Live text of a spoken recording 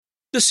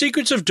The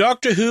Secrets of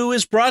Doctor Who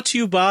is brought to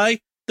you by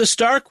the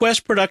Star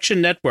Quest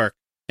Production Network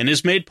and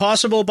is made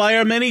possible by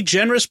our many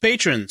generous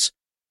patrons.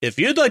 If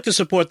you'd like to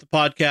support the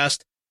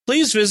podcast,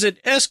 please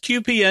visit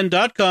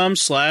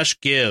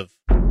sqpn.com/give.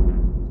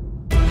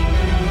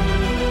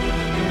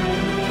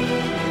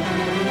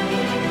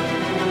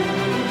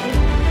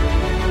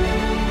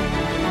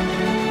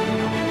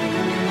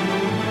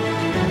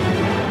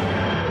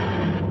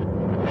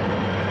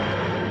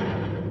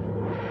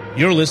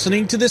 You're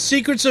listening to The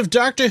Secrets of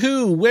Doctor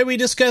Who, where we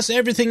discuss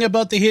everything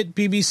about the hit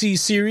BBC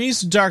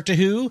series Doctor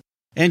Who.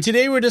 And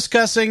today we're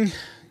discussing,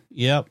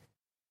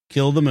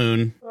 Kill the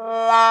Moon.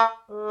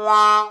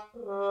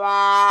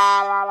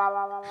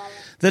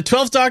 The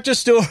 12th Doctor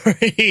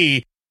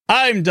story.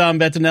 I'm Dom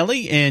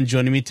Bettinelli, and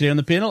joining me today on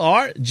the panel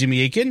are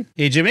Jimmy Aiken.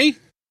 Hey, Jimmy.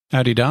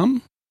 Howdy,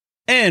 Dom.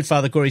 And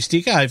Father Corey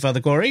Stika. Hi,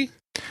 Father Corey.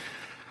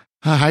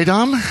 Hi,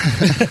 Dom.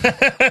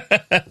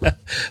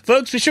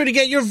 Folks, be sure to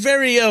get your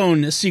very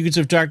own Secrets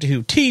of Doctor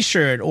Who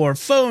t-shirt or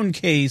phone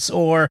case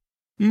or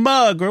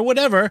mug or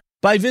whatever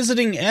by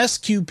visiting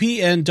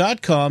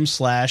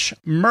sqpn.com/merch,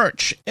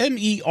 MERCH.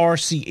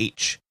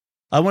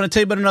 I want to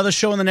tell you about another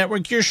show on the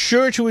network you're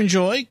sure to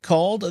enjoy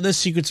called The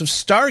Secrets of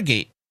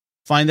Stargate.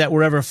 Find that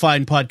wherever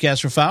fine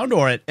podcasts are found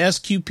or at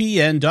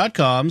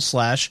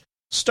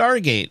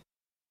sqpn.com/Stargate.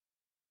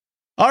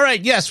 All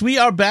right, yes, we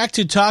are back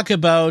to talk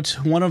about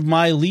one of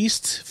my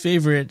least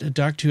favorite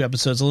Doctor Who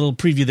episodes. A little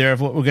preview there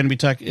of what we're going to be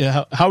talking,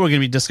 how we're going to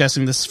be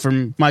discussing this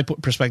from my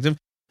perspective.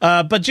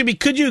 But Jimmy,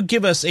 could you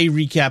give us a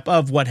recap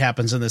of what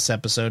happens in this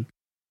episode?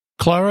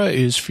 Clara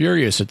is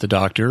furious at the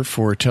Doctor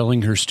for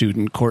telling her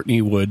student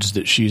Courtney Woods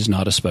that she's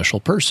not a special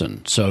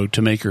person. So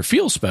to make her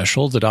feel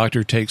special, the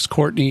Doctor takes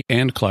Courtney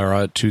and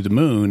Clara to the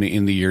moon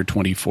in the year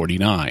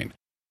 2049.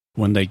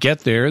 When they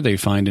get there, they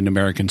find an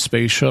American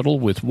space shuttle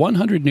with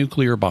 100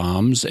 nuclear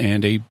bombs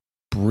and a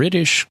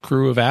British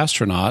crew of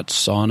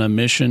astronauts on a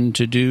mission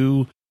to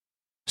do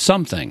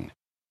something.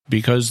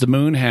 Because the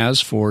moon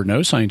has, for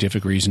no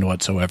scientific reason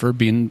whatsoever,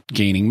 been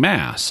gaining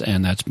mass,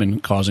 and that's been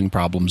causing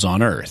problems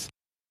on Earth.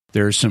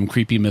 There's some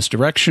creepy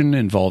misdirection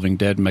involving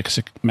dead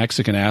Mexican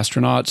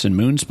astronauts and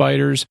moon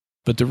spiders,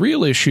 but the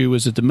real issue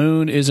is that the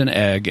moon is an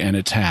egg and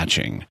it's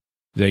hatching.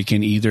 They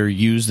can either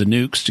use the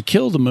nukes to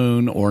kill the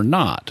moon or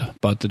not,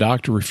 but the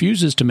Doctor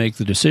refuses to make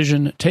the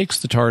decision, takes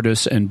the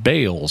TARDIS, and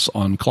bails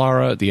on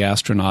Clara, the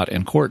astronaut,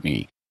 and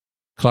Courtney.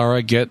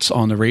 Clara gets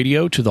on the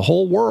radio to the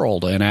whole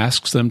world and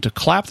asks them to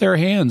clap their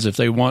hands if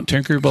they want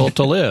Tinkerbell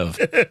to live.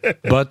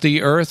 But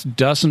the Earth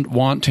doesn't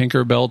want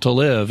Tinkerbell to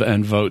live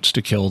and votes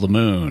to kill the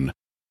moon.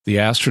 The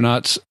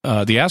astronaut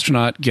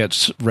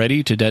gets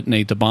ready to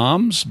detonate the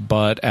bombs,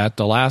 but at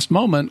the last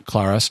moment,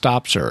 Clara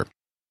stops her.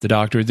 The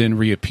Doctor then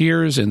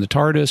reappears in the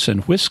TARDIS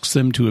and whisks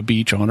them to a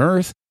beach on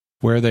Earth,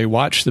 where they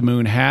watch the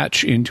moon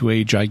hatch into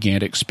a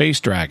gigantic space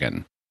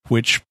dragon,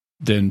 which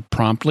then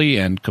promptly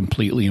and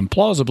completely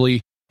implausibly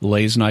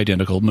lays an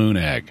identical moon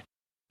egg.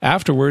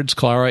 Afterwards,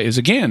 Clara is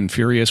again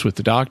furious with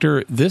the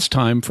Doctor, this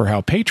time for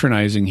how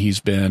patronizing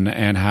he's been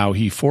and how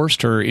he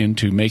forced her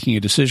into making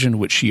a decision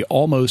which she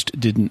almost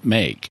didn't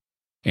make.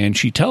 And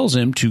she tells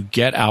him to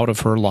get out of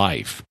her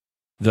life.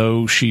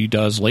 Though she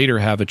does later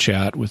have a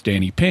chat with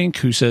Danny Pink,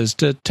 who says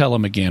to tell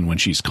him again when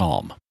she's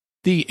calm.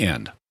 The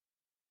end.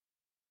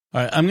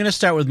 All right, I'm going to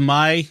start with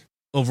my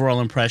overall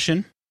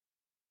impression.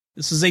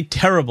 This is a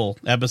terrible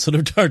episode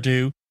of Doctor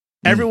Who.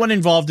 Everyone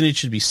involved in it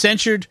should be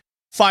censured,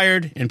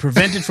 fired, and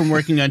prevented from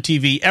working on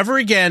TV ever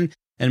again,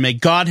 and may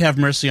God have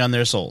mercy on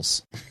their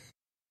souls.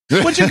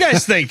 What do you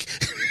guys think?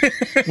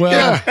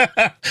 Well,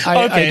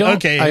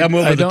 I'm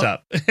over the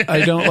top.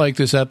 I don't like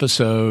this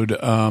episode,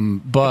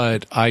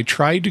 but I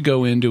tried to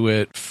go into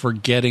it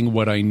forgetting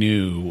what I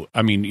knew.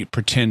 I mean,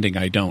 pretending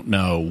I don't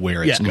know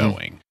where it's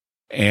going.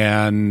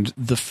 And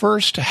the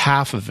first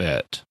half of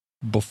it,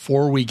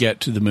 before we get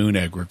to the moon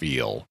egg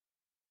reveal,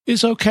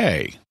 is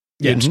okay.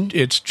 Yeah.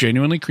 It's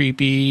genuinely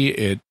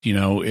creepy.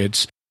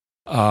 The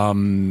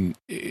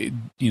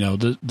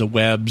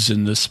webs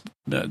and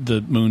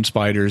the moon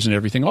spiders and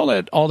everything,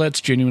 all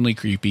that's genuinely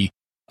creepy.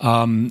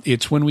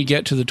 It's when we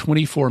get to the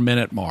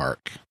 24-minute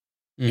mark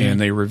and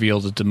they reveal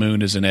that the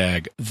moon is an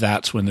egg,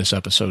 that's when this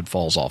episode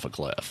falls off a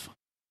cliff.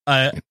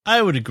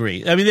 I would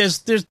agree. I mean,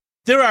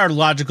 there are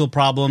logical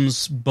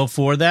problems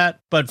before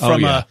that, but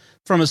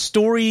from a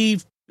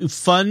story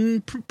fun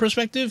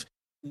perspective,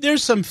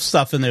 there's some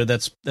stuff in there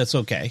that's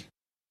okay.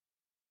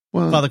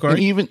 Well, Father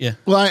Corey?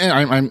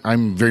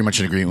 I'm very much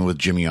in agreement with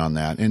Jimmy on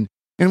that. And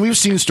we've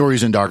seen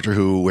stories in Doctor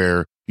Who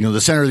where, the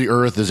center of the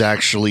Earth is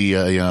actually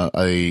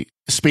a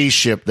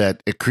spaceship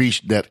that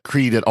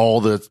created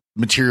all the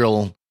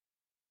material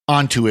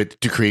onto it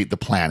to create the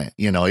planet.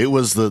 It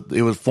was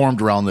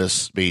formed around this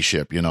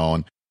spaceship,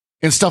 and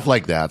stuff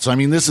like that. So, I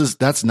mean,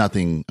 that's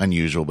nothing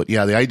unusual. But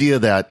yeah, the idea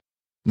that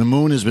the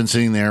moon has been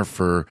sitting there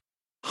for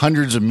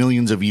hundreds of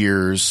millions of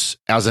years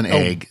as an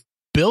egg.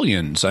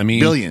 Billions. I mean,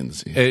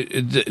 billions.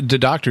 The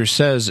Doctor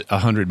says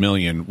 100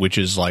 million, which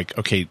is like,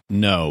 okay,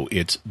 no,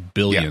 it's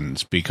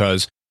billions,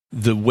 because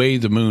the way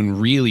the moon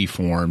really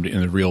formed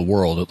in the real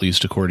world, at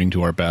least according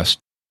to our best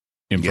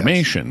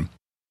information,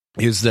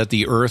 is that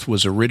the Earth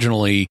was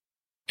originally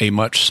a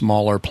much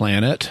smaller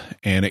planet,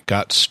 and it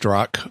got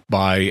struck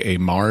by a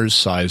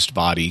Mars-sized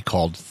body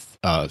called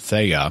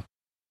Theia,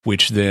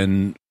 which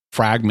then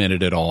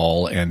fragmented it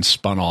all and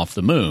spun off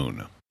the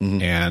moon.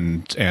 Mm-hmm.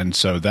 And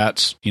so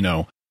that's like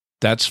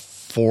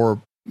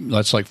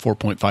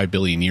 4.5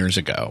 billion years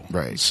ago.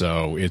 Right.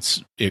 So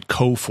it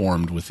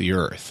co-formed with the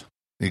Earth.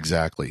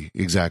 Exactly.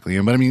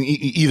 But I mean,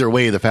 either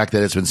way, the fact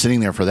that it's been sitting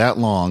there for that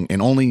long,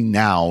 and only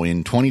now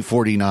in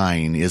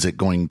 2049 is it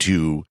going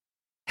to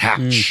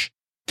hatch.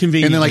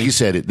 Conveniently. And then, like you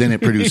said,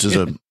 it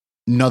produces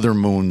another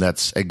moon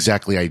that's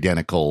exactly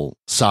identical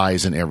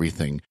size and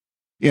everything.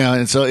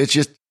 And so it's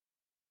just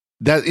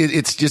that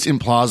it's just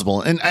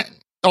implausible. And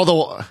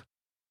although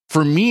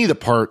for me, the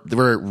part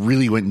where it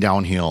really went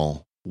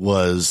downhill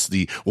was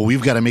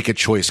we've got to make a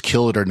choice,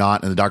 kill it or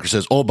not. And the doctor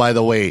says, oh, by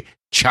the way,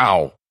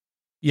 ciao.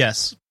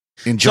 Yes.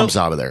 And jumps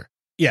out of there.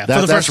 Yeah,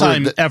 for the first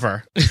time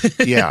ever.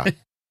 Yeah.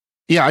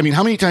 I mean,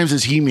 how many times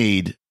has he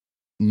made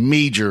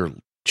major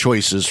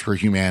choices for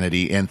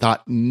humanity and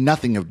thought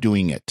nothing of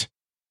doing it?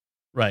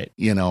 Right.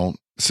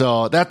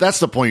 So that's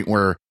the point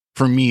where,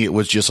 for me, it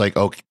was just like,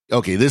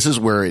 okay, this is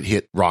where it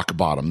hit rock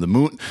bottom. The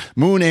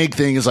moon egg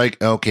thing is like,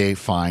 okay,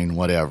 fine,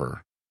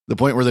 whatever. The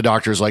point where the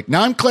doctor is like,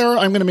 now Clara,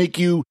 I'm going to make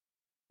you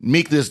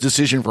make this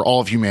decision for all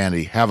of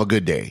humanity. Have a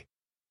good day.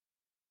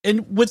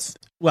 And let's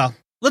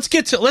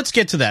get to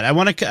that.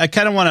 I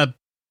kind of want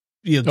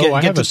to,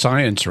 I have a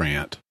science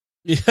rant.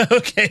 Yeah,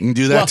 okay. You can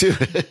do that too.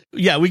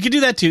 Yeah, we can do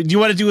that too. Do you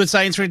want to do a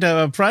science rant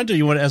up front, or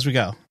you want it as we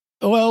go?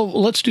 Well,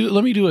 let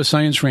me do a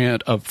science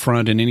rant up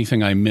front, and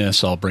anything I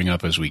miss, I'll bring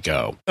up as we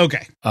go.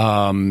 Okay.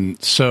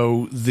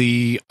 So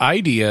the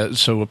idea,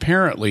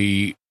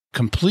 apparently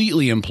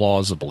completely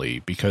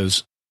implausibly,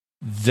 because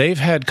they've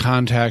had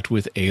contact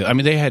with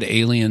they had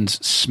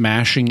aliens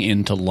smashing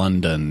into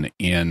London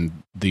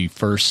in the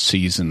first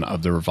season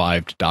of the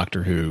revived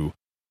Doctor Who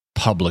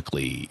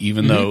publicly,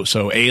 even though,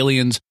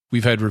 aliens,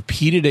 we've had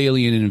repeated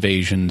alien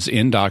invasions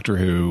in Doctor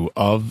Who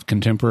of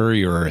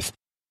contemporary Earth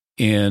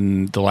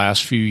in the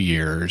last few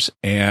years,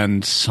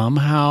 and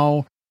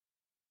somehow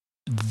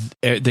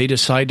they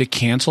decide to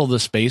cancel the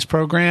space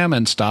program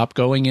and stop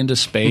going into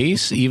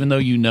space, even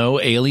though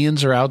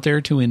aliens are out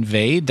there to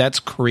invade. That's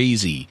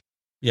crazy.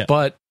 Yeah.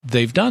 But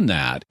they've done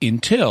that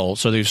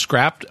so they've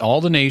scrapped, all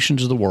the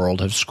nations of the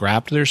world have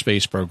scrapped their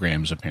space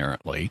programs,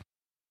 apparently.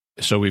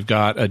 So we've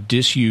got a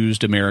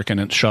disused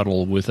American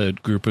shuttle with a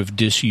group of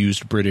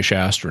disused British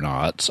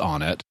astronauts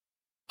on it,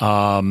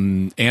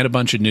 and a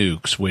bunch of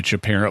nukes, which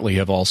apparently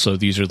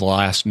these are the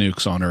last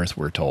nukes on Earth,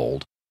 we're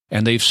told.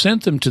 And they've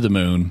sent them to the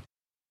moon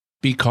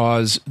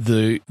because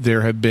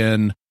there have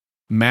been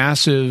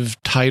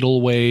massive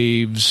tidal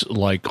waves,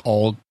 like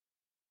all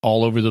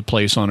over the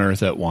place on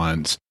Earth at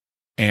once.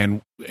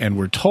 And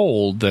we're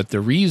told that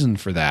the reason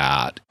for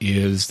that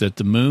is that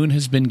the moon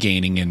has been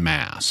gaining in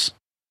mass.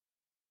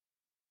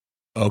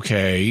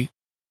 Okay,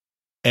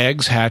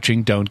 eggs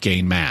hatching don't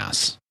gain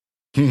mass.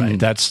 Right?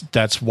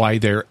 That's why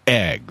they're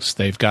eggs.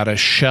 They've got a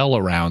shell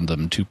around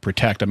them to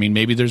protect. I mean,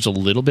 maybe there's a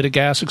little bit of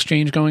gas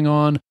exchange going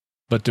on,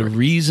 but the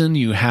reason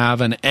you have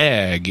an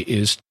egg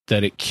is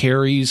that it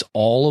carries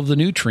all of the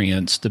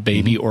nutrients the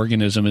baby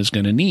organism is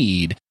going to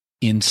need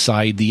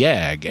inside the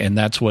egg, and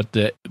that's what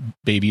the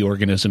baby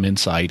organism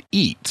inside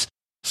eats.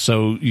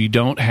 So you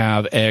don't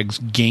have eggs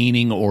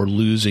gaining or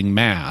losing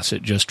mass.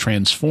 It just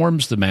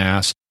transforms the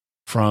mass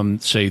from,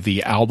 say,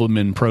 the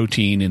albumin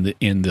protein in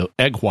the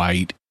egg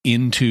white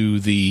into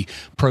the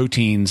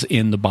proteins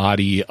in the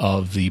body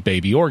of the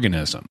baby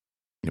organism.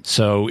 Yep.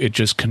 So it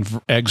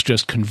eggs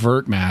just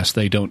convert mass.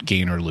 They don't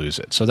gain or lose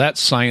it. So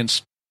that's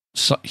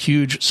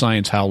huge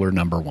science howler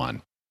number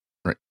one.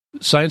 Right.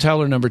 Science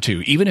howler number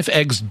two. Even if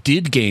eggs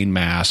did gain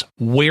mass,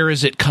 where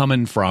is it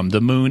coming from?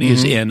 The moon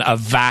is in a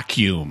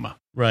vacuum.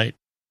 Right.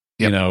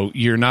 Yep.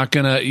 You're not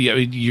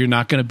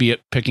gonna be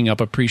picking up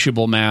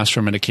appreciable mass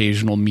from an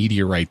occasional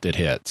meteorite that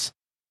hits.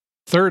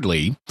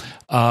 Thirdly,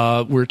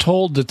 we're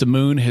told that the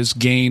moon has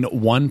gained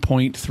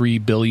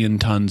 1.3 billion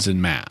tons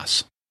in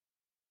mass.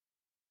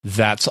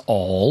 That's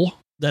all.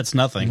 That's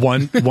nothing.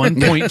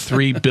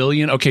 1.3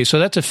 billion. Okay, so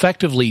that's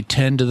effectively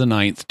 10 to the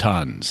 9th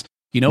tons.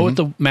 You know what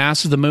the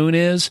mass of the moon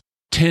is?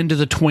 10 to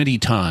the 20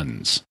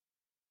 tons.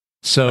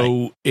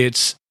 So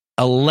It's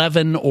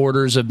 11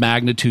 orders of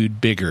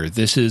magnitude bigger.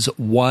 This is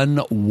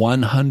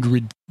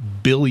 1/100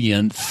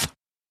 billionth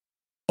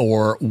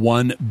or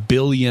 1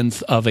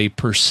 billionth of a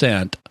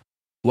percent.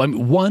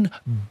 1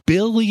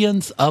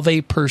 billionth of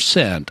a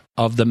percent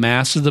of the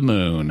mass of the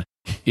moon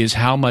is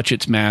how much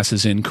its mass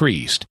is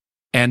increased.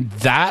 And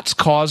that's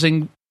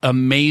causing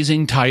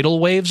amazing tidal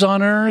waves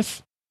on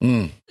Earth?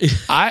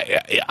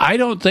 I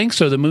don't think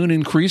so. The moon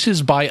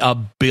increases by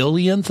 1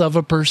 billionth of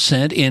a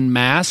percent in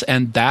mass,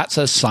 and that's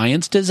a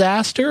science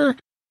disaster?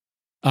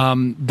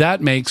 That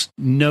makes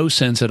no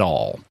sense at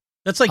all.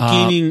 That's like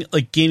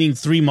gaining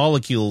 3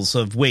 molecules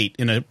of weight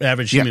in an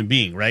average human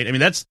being, right? I mean,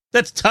 that's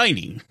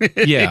tiny.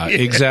 Yeah,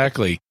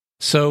 exactly.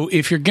 So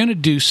if you're going to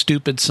do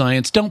stupid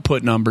science, don't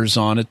put numbers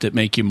on it that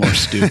make you more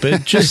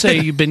stupid. Just say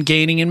you've been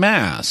gaining in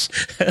mass.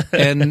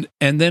 And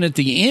then at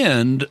the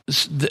end,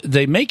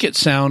 they make it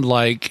sound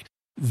like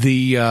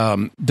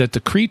that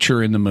the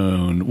creature in the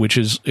moon,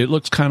 it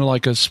looks kind of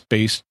like a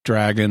space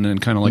dragon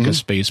and kind of like a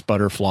space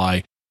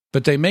butterfly,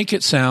 but they make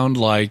it sound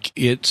like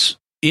it's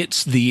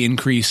the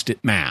increased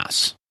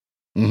mass.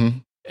 Mm-hmm.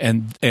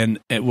 And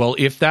well,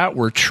 if that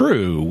were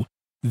true,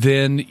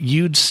 then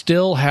you'd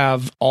still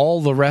have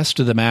all the rest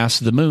of the mass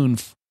of the moon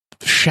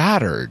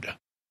shattered.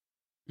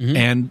 Mm-hmm.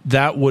 And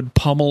that would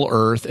pummel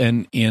Earth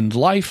and end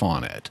life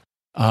on it.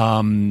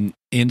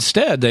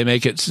 Instead, they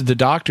make it, the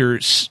doctor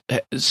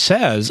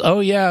says,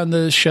 oh yeah, and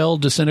the shell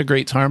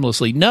disintegrates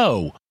harmlessly.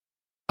 No,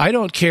 I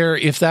don't care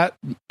if that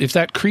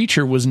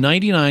creature was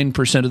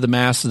 99% of the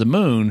mass of the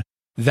moon,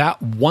 that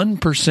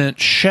 1%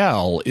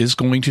 shell is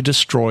going to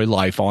destroy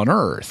life on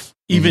Earth.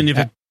 Even if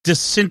it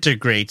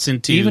disintegrates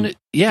into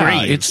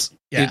grains.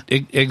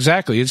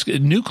 Exactly. It's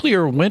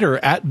nuclear winter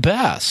at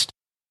best.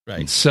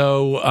 Right.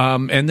 So,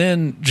 and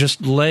then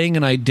just laying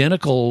an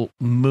identical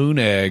moon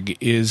egg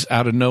is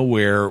out of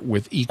nowhere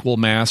with equal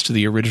mass to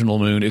the original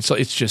moon. It's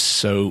just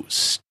so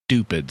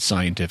stupid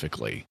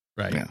scientifically.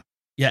 Right.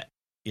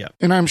 Yeah.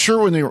 And I'm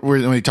sure when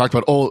they talked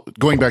about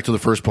going back to the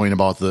first point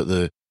about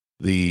the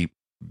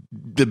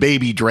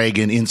baby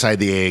dragon inside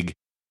the egg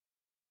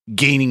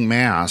gaining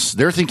mass,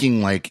 they're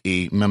thinking like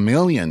a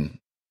mammalian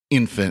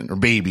infant or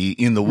baby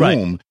in the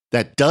womb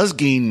that does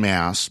gain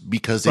mass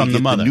because they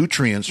get the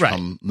nutrients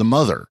from the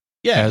mother.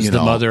 Yeah, as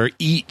the mother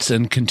eats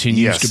and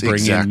continues to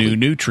bring in new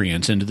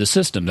nutrients into the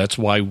system. That's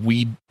why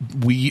we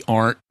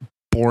aren't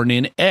born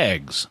in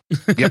eggs.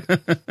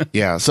 Yep.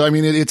 Yeah. So I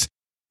mean,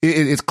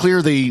 it's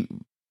clear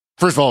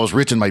first of all, it was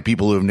written by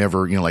people who have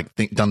never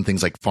done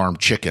things like farm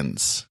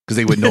chickens, because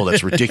they would know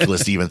that's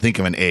ridiculous to even think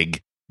of an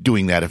egg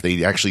doing that if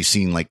they actually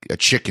seen like a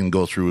chicken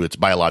go through its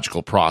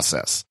biological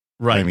process.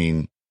 Right. I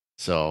mean,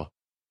 so.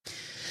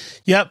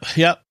 Yep.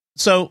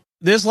 So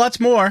there's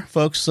lots more,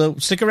 folks. So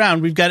stick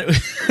around. We got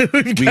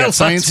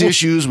science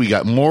issues. We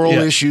got moral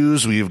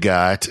issues. We've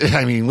got,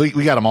 I mean, we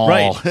got them all.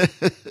 Right.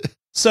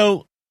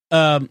 So,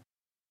 the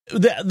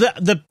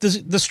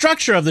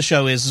structure of the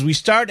show is we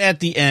start at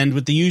the end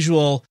with the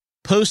usual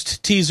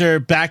post teaser,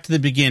 back to the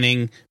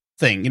beginning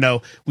thing.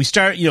 We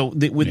start,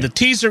 the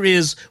teaser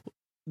is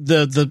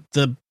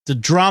the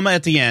drama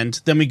at the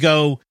end. Then we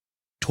go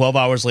 12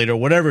 hours later,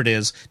 whatever it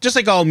is, just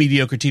like all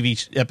mediocre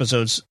TV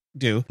episodes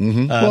do.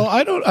 Mm-hmm. Well,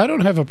 I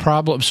don't have a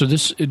problem. So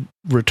this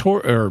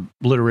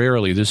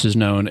literarily, this is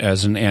known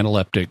as an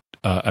analeptic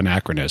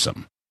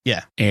anachronism.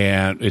 Yeah,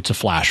 and it's a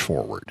flash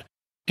forward.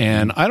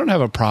 And I don't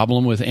have a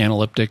problem with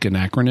analeptic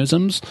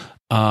anachronisms.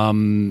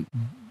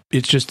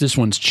 It's just this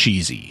one's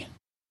cheesy.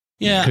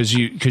 Yeah, because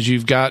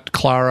you've got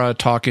Clara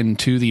talking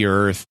to the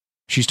Earth.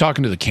 She's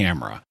talking to the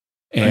camera.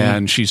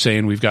 And she's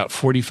saying, we've got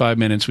 45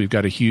 minutes. We've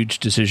got a huge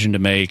decision to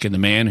make. And the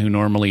man who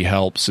normally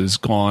helps is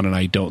gone. And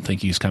I don't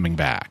think he's coming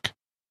back.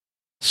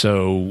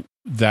 So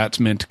that's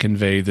meant to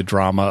convey the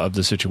drama of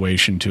the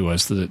situation to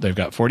us. That they've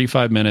got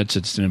 45 minutes.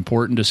 It's an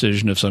important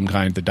decision of some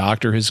kind. The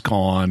doctor has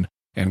gone.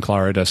 And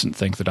Clara doesn't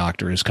think the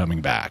doctor is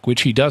coming back,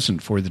 which he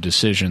doesn't for the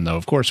decision, though.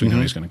 Of course, we know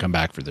he's going to come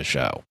back for the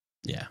show.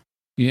 Yeah.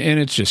 And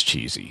it's just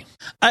cheesy.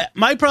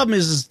 My problem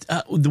is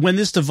when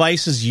this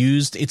device is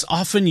used, it's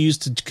often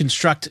used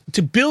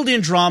to build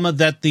in drama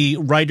that the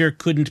writer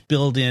couldn't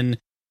build in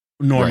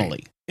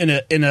normally in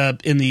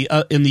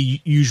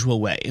the usual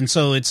way, and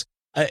so it's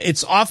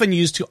often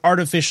used to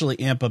artificially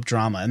amp up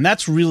drama, and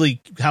that's really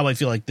how I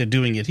feel like they're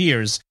doing it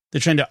here. Is they're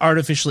trying to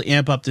artificially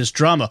amp up this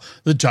drama.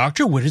 The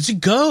doctor, where does he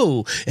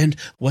go, and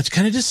what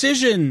kind of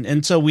decision?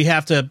 And so we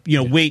have to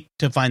wait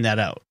to find that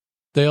out.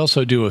 They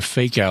also do a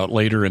fake out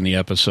later in the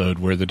episode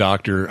where the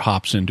doctor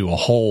hops into a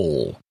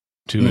hole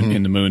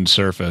in the moon's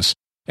surface,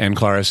 and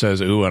Clara says,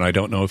 "Ooh, and I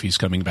don't know if he's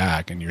coming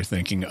back." And you're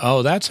thinking,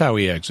 "Oh, that's how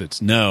he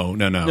exits." No.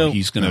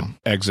 He's going to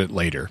exit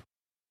later.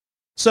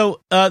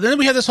 So then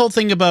we have this whole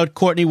thing about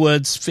Courtney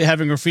Woods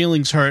having her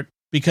feelings hurt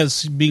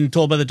because being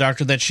told by the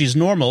doctor that she's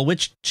normal,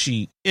 which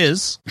she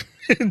is.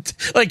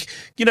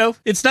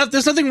 It's not.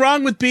 There's nothing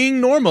wrong with being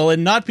normal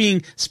and not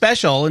being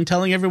special and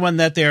telling everyone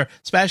that they're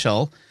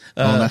special.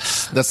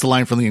 That's the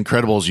line from The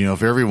Incredibles.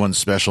 If everyone's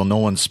special, no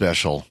one's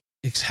special.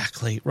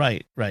 Exactly.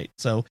 Right.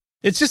 So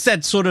it's just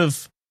that sort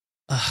of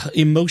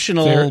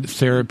emotional,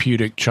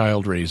 therapeutic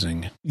child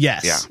raising.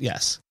 Yes. Yeah.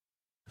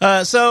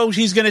 Yes. So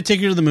he's going to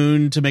take her to the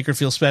moon to make her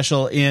feel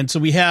special, and so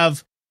we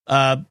have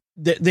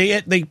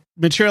they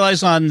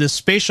materialize on this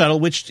space shuttle,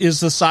 which is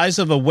the size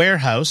of a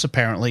warehouse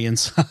apparently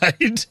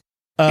inside.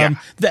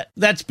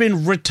 That's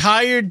been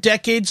retired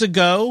decades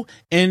ago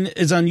and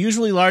is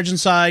unusually large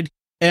inside.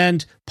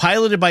 And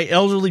piloted by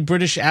elderly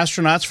British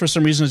astronauts for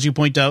some reason, as you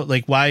point out,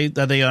 like why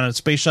are they on a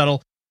space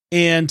shuttle?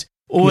 And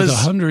was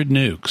 100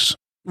 nukes,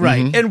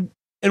 right? Mm-hmm.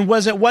 And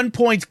was at one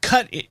point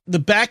the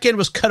back end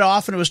was cut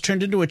off and it was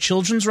turned into a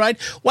children's ride.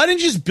 Why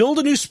didn't you just build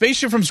a new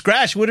spaceship from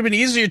scratch? It would have been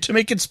easier to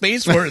make it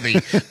space worthy.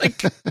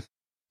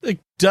 like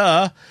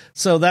duh.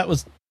 So that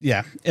was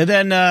and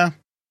then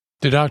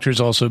The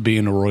Doctor's also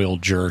being a royal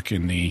jerk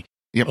in the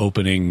Yep.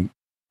 opening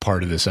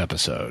part of this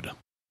episode.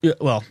 Yeah,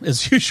 well,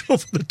 as usual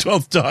for the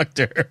 12th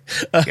Doctor.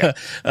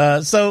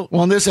 So,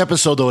 Well, in this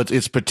episode, though,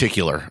 it's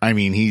particular. I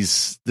mean,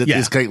 this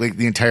guy, like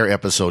the entire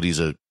episode, he's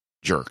a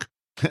jerk.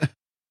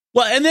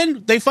 well, and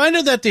then they find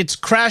out that it's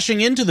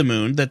crashing into the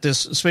moon, that this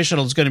space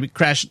shuttle is going to be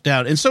crashed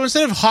down. And so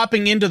instead of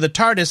hopping into the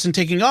TARDIS and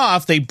taking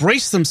off, they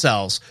brace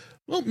themselves.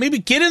 Well, maybe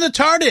get in the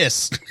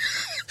TARDIS.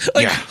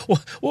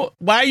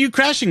 Why are you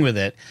crashing with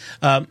it?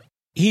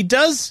 He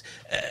does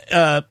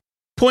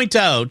point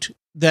out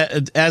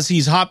that as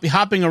he's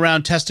hopping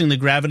around testing the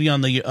gravity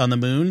on the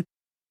moon,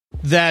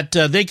 that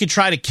they could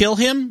try to kill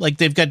him. Like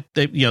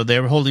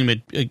they're holding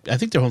him. I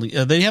think they're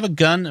holding. They have a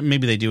gun.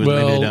 Maybe they do. Maybe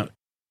they don't.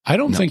 I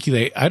don't think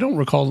I don't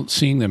recall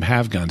seeing them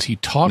have guns. He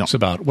talks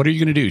about, what are you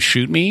going to do?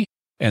 Shoot me?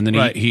 And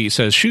then he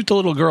says, shoot the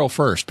little girl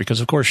first,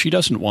 because of course she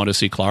doesn't want to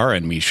see Clara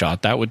and me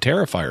shot. That would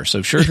terrify her.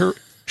 So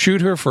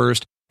shoot her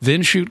first,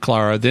 then shoot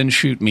Clara, then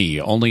shoot me.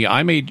 Only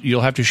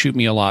you'll have to shoot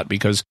me a lot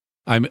because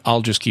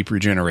I'll just keep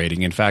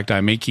regenerating. In fact,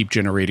 I may keep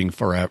regenerating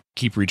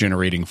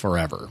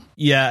forever.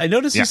 Yeah, I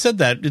noticed you said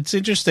that. It's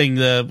interesting.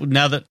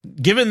 Now that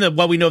given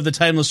what we know of the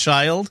Timeless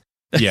Child,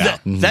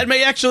 that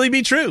may actually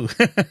be true.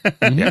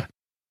 Yeah.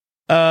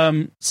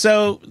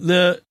 So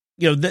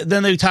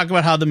then they talk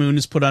about how the moon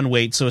is put on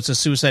wait, so it's a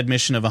suicide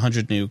mission of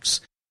 100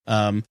 nukes.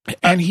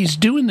 And he's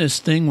doing this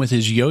thing with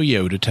his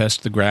yo-yo to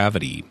test the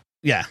gravity.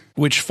 Yeah.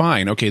 Which,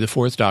 fine. Okay, the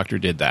 4th Doctor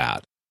did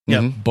that.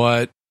 Yeah.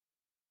 But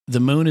the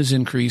moon is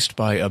increased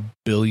by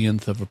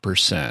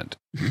 0.1%.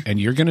 And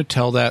you're going to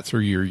tell that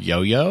through your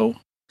yo-yo?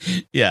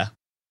 Yeah.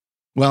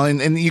 Well,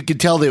 and you could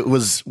tell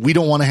that we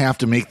don't want to have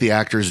to make the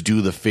actors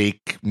do the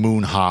fake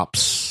moon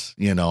hops,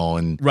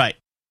 and right.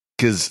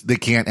 Because they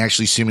can't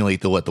actually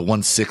simulate the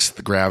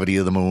 1/6 gravity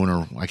of the moon,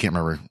 or I can't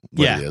remember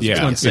what it is.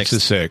 Yeah, it's the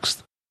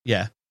 6th.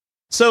 Yeah.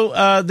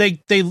 So they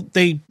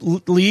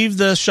leave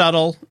the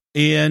shuttle,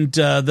 and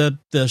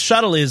the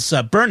shuttle is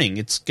burning.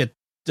 It's got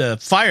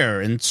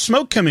fire and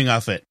smoke coming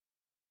off it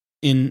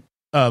in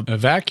a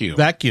vacuum.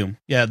 Vacuum.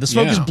 Yeah, the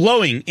smoke is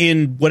blowing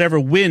in whatever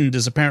wind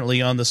is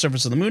apparently on the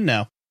surface of the moon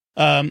now.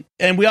 And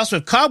we also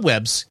have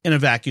cobwebs in a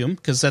vacuum,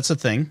 because that's a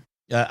thing.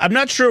 I'm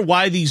not sure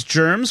why these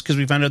germs, because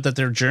we found out that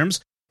they're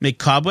germs, make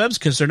cobwebs,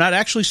 because they're not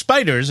actually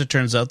spiders. It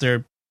turns out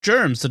they're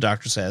germs, the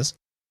Doctor says.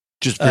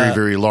 Just very,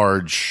 very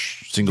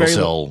large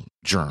single-cell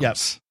germs. Yep.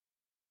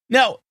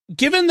 Now,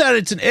 given that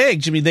it's an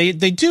egg, Jimmy, they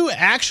do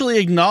actually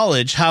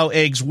acknowledge how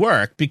eggs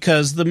work,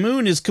 because the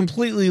moon is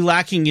completely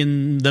lacking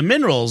in the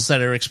minerals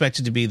that are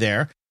expected to be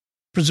there,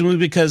 presumably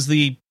because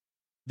the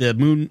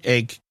moon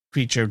egg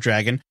creature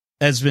dragon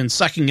has been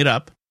sucking it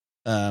up.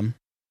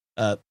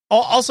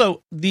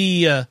 Also,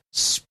 the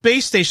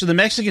space station, the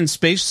Mexican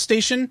space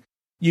station,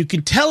 you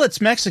can tell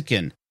it's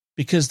Mexican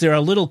because there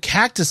are little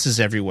cactuses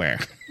everywhere.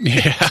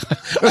 Yeah.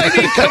 I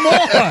mean, come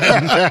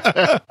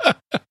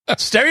on.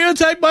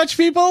 Stereotype much,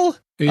 people?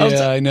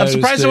 Yeah, I know. I'm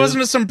surprised there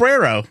wasn't a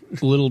sombrero.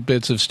 Little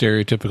bits of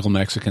stereotypical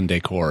Mexican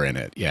decor in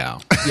it. Yeah.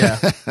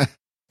 Yeah.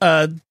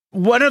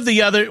 One of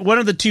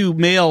the two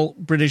male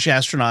British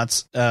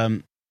astronauts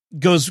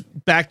goes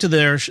back to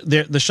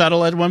the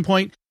shuttle at one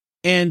point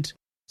and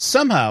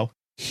somehow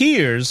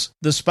hears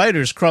the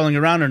spiders crawling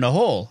around in a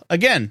hole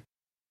again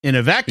in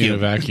a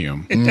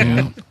vacuum.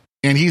 Mm-hmm.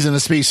 And he's in a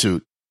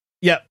spacesuit.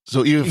 Yep.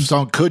 So if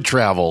someone could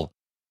travel,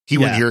 he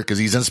would hear it because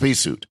he's in a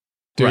spacesuit.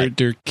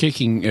 They're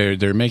kicking.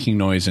 They're making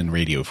noise in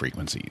radio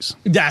frequencies.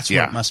 That's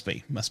what it must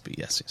be.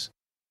 Yes.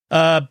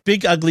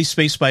 Big ugly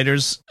space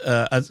spiders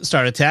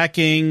start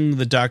attacking.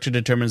 The Doctor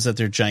determines that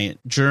they're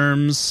giant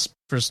germs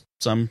for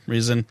some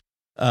reason.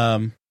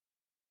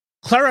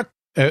 Clara,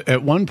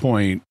 at one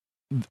point,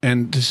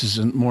 and this is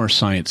more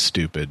science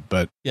stupid,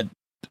 but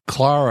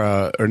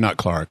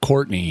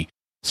Courtney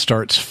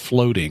starts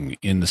floating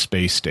in the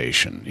space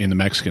station, in the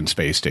Mexican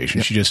space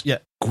station. She just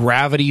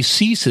gravity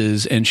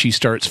ceases and she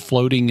starts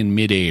floating in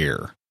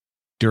midair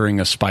during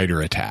a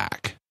spider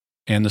attack.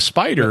 And the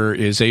spider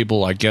is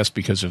able, I guess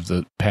because of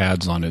the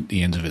pads on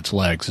the ends of its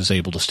legs, is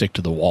able to stick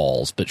to the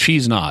walls, but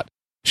she's not.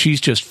 She's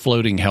just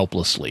floating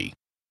helplessly.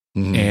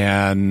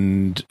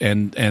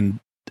 Mm-hmm.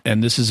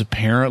 And this is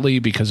apparently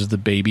because of the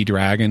baby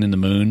dragon in the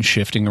moon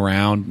shifting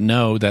around.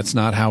 No, that's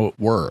not how it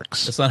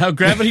works. That's not how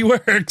gravity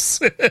works.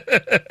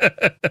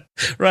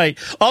 Right.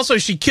 Also,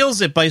 she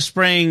kills it by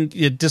spraying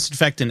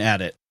disinfectant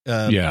at it.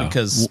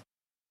 Because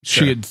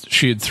she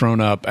had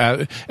thrown up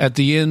at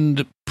the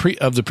end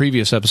of the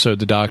previous episode.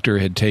 The Doctor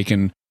had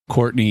taken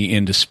Courtney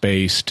into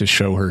space to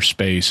show her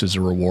space as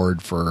a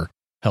reward for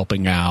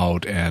helping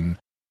out, and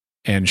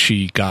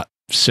she got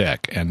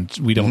sick. And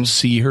we don't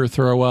see her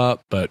throw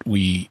up, but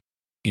we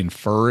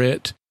infer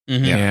it.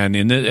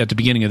 And at the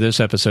beginning of this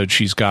episode,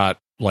 she's got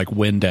like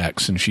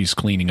Windex and she's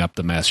cleaning up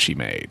the mess she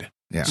made.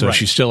 So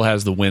she still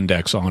has the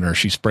Windex on her.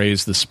 She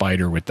sprays the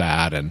spider with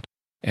that, and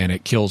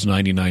it kills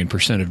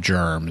 99% of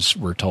germs,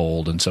 we're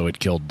told, and so it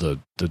killed the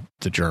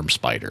germ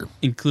spider,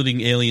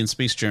 including alien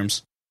space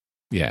germs.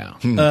 Yeah.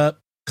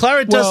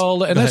 Clara does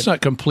well, and that's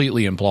not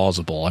completely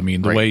implausible. I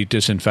mean, the way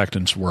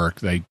disinfectants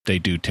work, they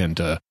do tend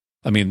to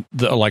I mean,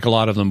 like a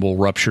lot of them will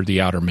rupture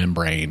the outer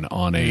membrane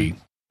on a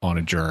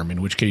germ,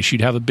 in which case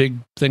you'd have a big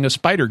thing of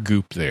spider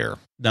goop there.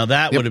 Now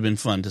that would have been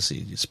fun to see.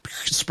 You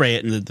spray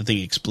it and the thing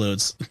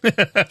explodes. But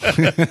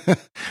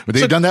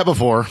they've done that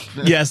before.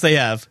 Yes, they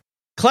have.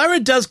 Clara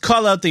does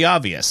call out the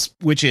obvious,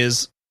 which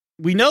is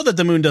we know that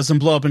the moon doesn't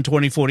blow up in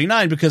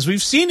 2049 because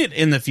we've seen it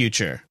in the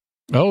future.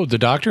 Oh, the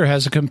Doctor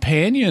has a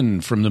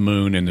companion from the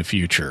moon in the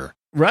future.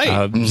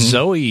 Right.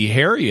 Zoe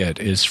Harriet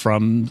is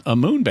from a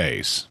moon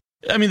base.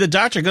 I mean, the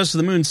Doctor goes to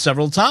the moon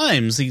several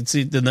times. You can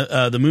see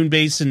the moon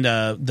base and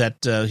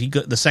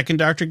the second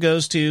Doctor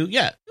goes to,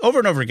 over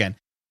and over again.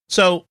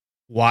 So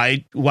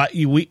why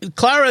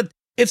Clara?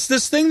 It's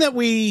this thing that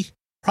we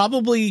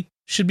probably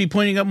should be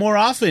pointing out more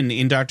often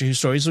in Doctor Who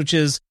stories, which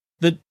is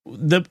the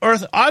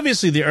Earth.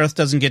 Obviously, the Earth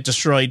doesn't get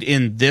destroyed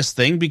in this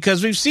thing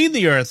because we've seen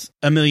the Earth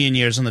a million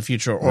years in the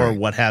future, or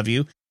what have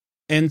you.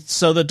 And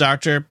so the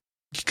Doctor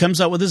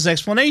comes out with his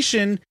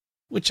explanation,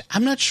 which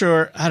I'm not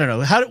sure. I don't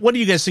know. What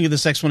do you guys think of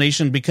this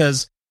explanation?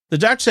 Because the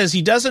Doctor says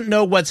he doesn't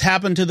know what's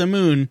happened to the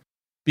moon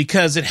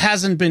because it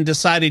hasn't been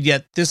decided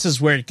yet. This is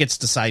where it gets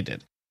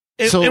decided.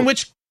 In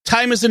which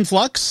time is in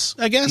flux,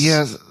 I guess.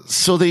 Yeah.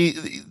 So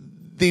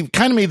they've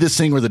kind of made this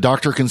thing where the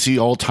Doctor can see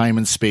all time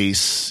and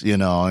space,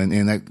 and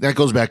that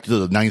goes back to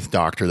the Ninth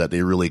Doctor, that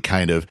they really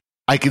kind of,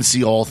 I can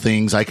see all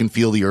things. I can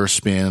feel the Earth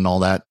spin and all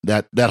that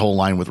whole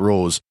line with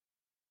Rose.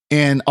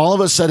 And all of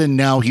a sudden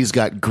now he's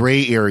got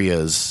gray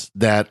areas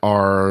that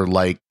are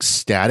like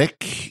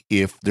static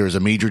if there's a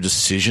major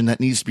decision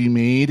that needs to be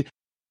made.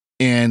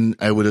 And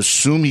I would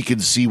assume he can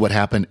see what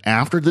happened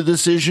after the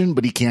decision,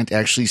 but he can't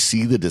actually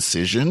see the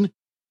decision.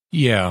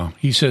 Yeah,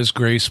 he says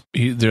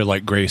they're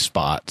like gray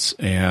spots,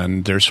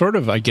 and they're sort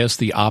of, I guess,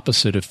 the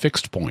opposite of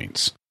fixed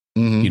points.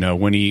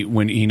 Mm-hmm.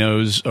 When he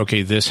knows,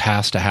 okay, this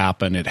has to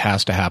happen, it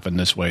has to happen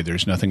this way,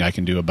 there's nothing I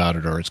can do about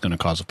it or it's going to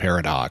cause a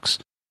paradox,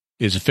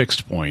 is a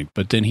fixed point.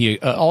 But then he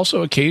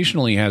also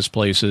occasionally has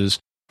places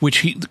which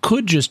he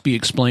could just be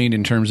explained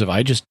in terms of,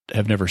 I just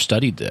have never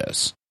studied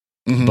this.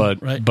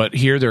 Mm-hmm. But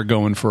here they're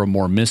going for a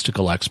more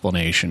mystical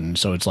explanation.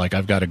 So it's like,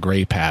 I've got a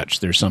gray patch.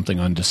 There's something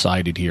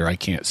undecided here. I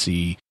can't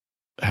see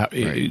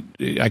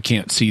I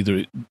can't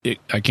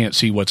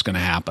see what's going to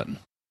happen.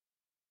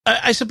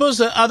 I suppose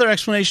the other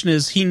explanation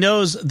is he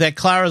knows that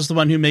Clara's the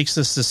one who makes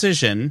this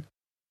decision,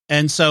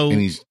 and so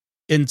he's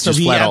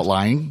just flat out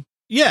lying.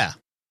 Yeah,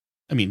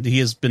 I mean, he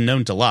has been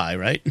known to lie,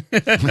 right?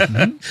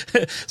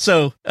 Mm-hmm.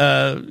 So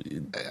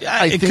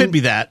it could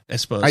be that, I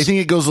suppose. I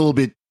think it goes a little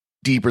bit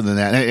deeper than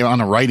that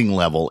on a writing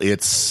level.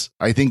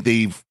 I think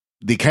they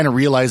kind of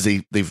realize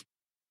they've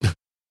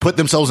put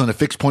themselves in a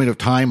fixed point of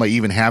time by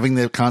even having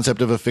the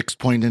concept of a fixed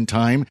point in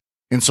time.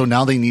 And so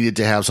now they needed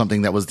to have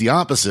something that was the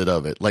opposite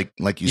of it. Like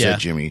you said,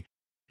 Jimmy,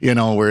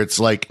 where it's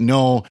like,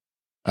 no,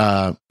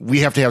 we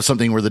have to have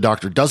something where the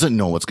Doctor doesn't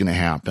know what's going to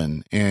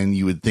happen. And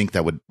you would think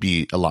that would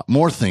be a lot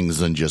more things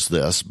than just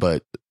this,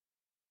 but.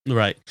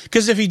 Right.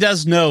 Because if he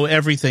does know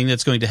everything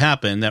that's going to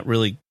happen, that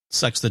really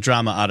sucks the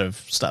drama out of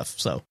stuff.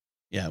 So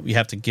yeah, we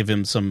have to give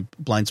him some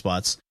blind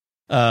spots.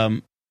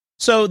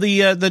 So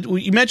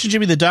you mentioned,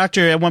 Jimmy, the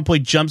Doctor at one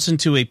point jumps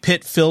into a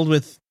pit filled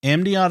with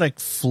amniotic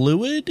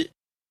fluid.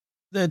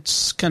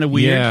 That's kind of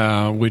weird.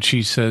 Yeah, which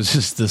he says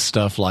is the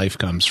stuff life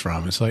comes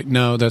from. It's like,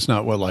 no, that's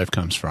not what life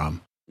comes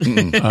from.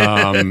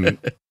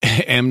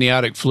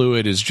 Amniotic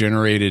fluid is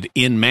generated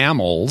in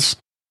mammals,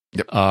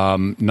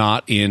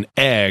 not in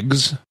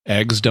eggs.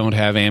 Eggs don't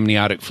have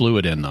amniotic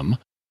fluid in them.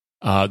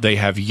 They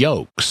have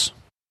yolks.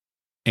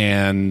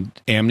 And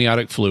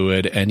amniotic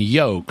fluid and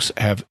yolks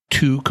have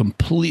two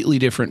completely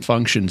different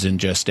functions in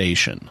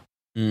gestation.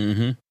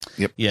 Mm-hmm.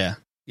 Yep.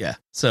 Yeah.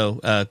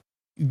 So,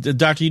 the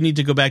Doctor, you need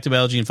to go back to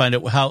biology and find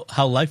out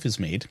how life is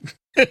made.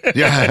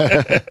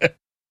 Yeah.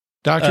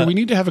 Doctor, we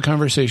need to have a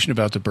conversation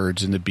about the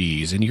birds and the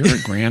bees, and you're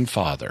a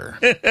grandfather.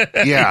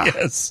 Yeah.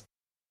 Yes.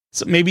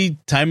 So maybe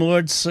Time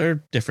Lords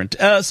are different.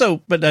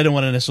 But I don't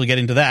want to necessarily get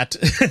into that.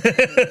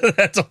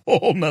 That's a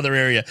whole nother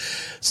area.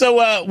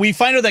 So we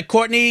find out that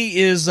Courtney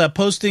is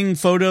posting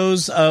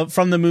photos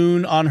from the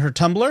moon on her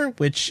Tumblr,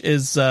 which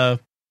is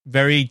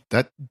very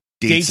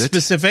date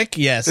specific.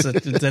 Yes,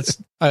 that's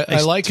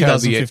I like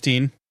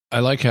 2015. I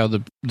like how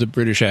the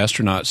British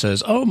astronaut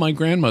says, "Oh, my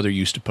grandmother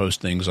used to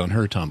post things on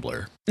her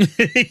Tumblr."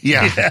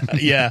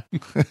 Yeah.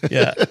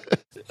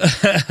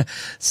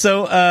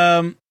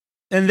 So,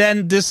 and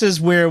then this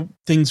is where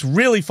things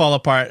really fall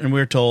apart, and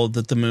we're told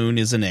that the moon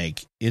is an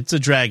egg. It's a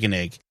dragon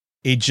egg,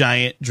 a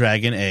giant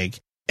dragon egg,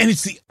 and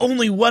it's the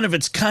only one of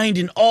its kind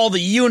in all the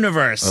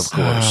universe. Of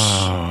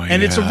course,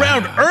 and it's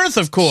around Earth,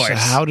 of course. So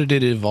how did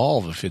it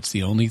evolve if it's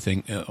the only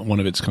thing, one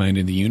of its kind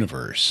in the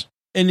universe?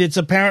 And it's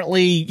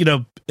apparently,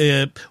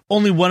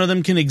 only one of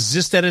them can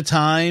exist at a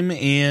time,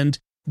 and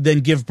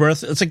then give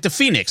birth. It's like the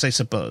Phoenix, I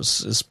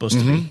suppose, is supposed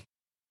to be.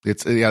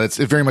 It's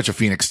very much a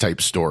Phoenix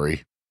type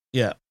story.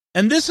 Yeah.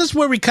 And this is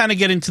where we kind of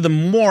get into the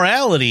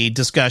morality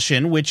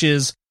discussion, which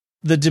is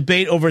the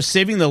debate over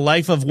saving the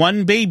life of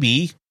one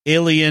baby,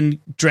 alien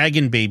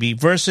dragon baby,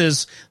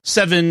 versus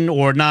 7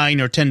 or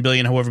 9 or 10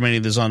 billion, however many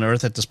there's on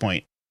Earth at this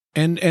point.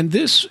 And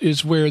this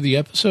is where the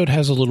episode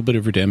has a little bit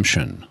of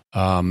redemption,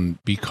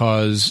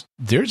 because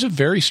there's a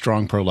very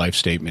strong pro-life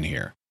statement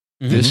here.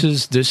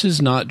 Mm-hmm. This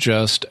is not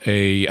just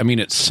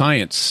it's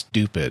science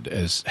stupid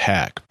as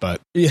heck,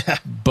 but this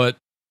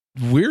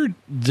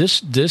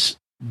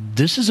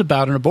is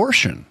about an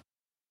abortion.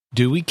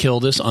 Do we kill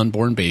this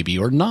unborn baby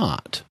or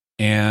not?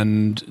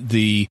 And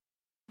the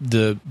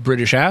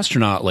British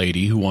astronaut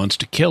lady who wants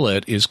to kill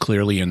it is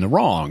clearly in the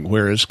wrong,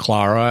 whereas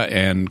Clara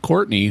and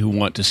Courtney, who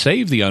want to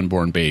save the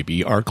unborn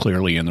baby, are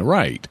clearly in the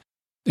right.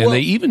 And they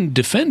even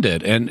defend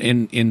it, and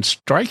in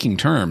striking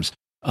terms.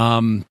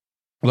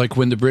 Like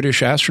when the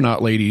British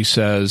astronaut lady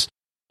says,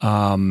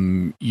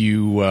 this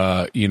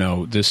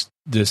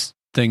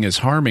thing is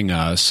harming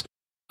us,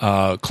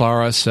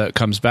 Clara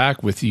comes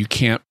back with, you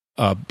can't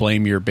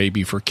blame your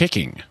baby for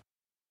kicking.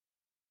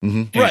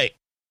 Mm-hmm. Right.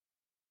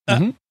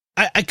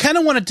 I kind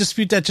of want to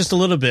dispute that just a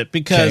little bit,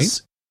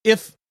 because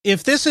if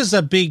this is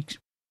a big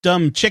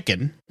dumb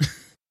chicken,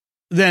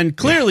 then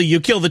clearly you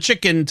kill the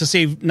chicken to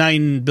save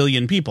 9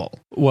 billion people.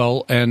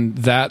 Well, and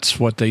that's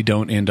what they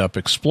don't end up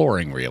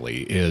exploring,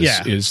 really,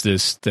 is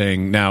this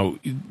thing. Now,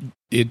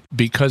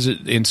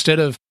 instead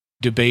of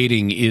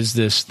debating, is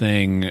this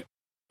thing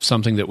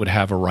something that would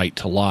have a right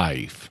to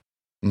life,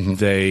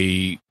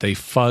 they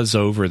fuzz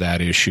over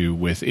that issue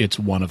with it's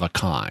one of a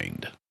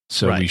kind.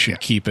 So we should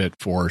keep it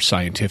for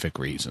scientific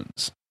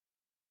reasons.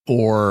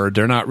 Or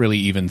they're not really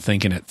even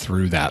thinking it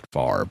through that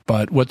far.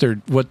 But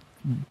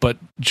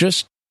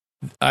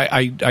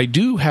I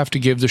do have to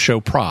give the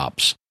show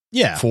props.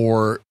 Yeah.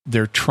 For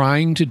they're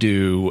trying to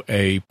do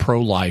a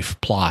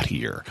pro-life plot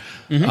here.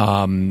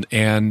 Mm-hmm.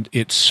 And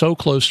it's so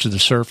close to the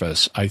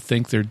surface, I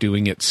think they're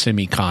doing it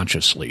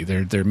semi-consciously.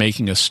 They're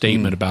making a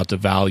statement about the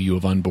value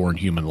of unborn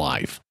human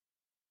life.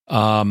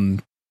 It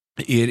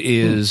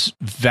is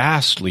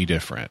vastly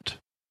different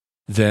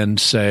than,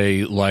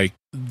 say,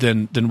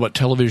 than what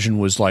television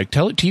was like.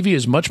 TV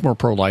is much more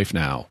pro-life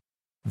now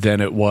than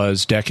it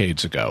was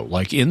decades ago.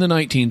 Like in the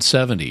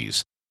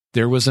 1970s,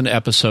 there was an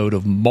episode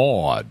of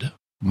Maude.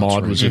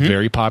 Maude was a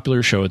very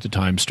popular show at the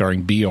time,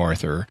 starring Bea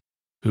Arthur,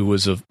 who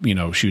was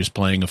she was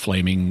playing a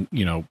flaming,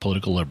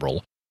 political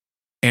liberal,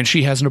 and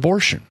she has an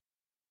abortion.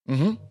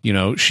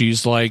 Mm-hmm.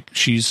 She's like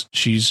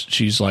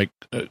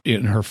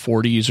in her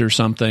 40s or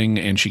something,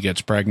 and she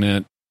gets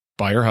pregnant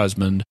by her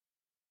husband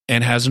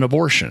and has an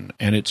abortion,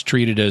 and it's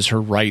treated as her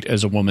right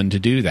as a woman to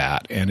do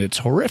that, and it's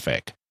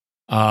horrific.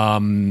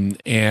 And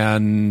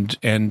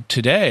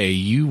today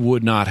you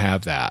would not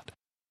have that.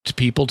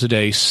 People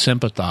today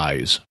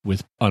sympathize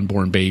with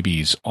unborn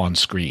babies on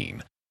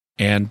screen,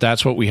 and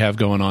that's what we have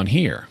going on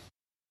here.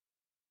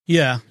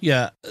 Yeah.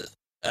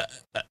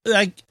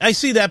 I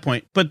see that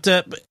point, but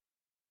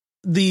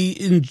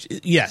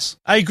yes,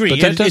 I agree.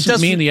 But that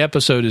doesn't mean the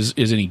episode is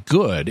any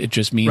good. It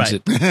just means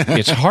that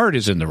its heart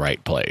is in the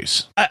right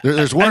place.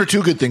 There's one or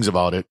two good things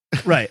about it.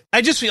 Right.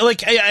 I just feel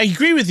like I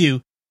agree with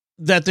you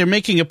that they're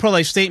making a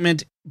pro-life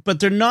statement, but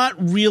they're not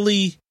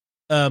really.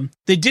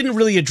 They didn't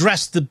really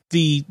address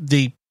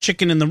the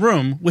chicken in the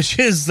room, which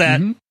is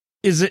that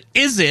is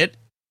it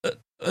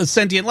a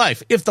sentient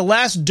life? If the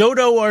last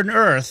dodo on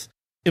Earth,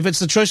 if it's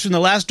the choice from the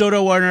last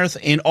dodo on Earth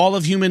in all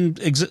of human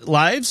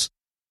lives,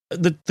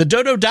 the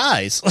dodo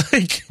dies.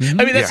 Like, I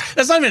mean,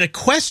 that's not even a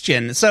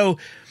question. So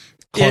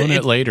clone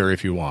it later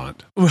if you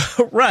want.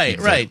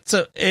 Right.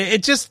 So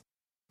it just,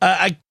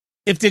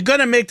 if they're going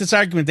to make this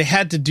argument, they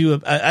had to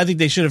do. I think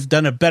they should have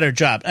done a better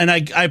job. And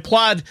I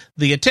applaud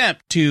the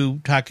attempt to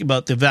talk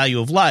about the value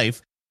of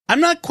life.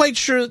 I'm not quite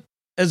sure,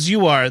 as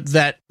you are,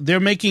 that they're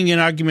making an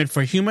argument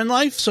for human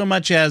life so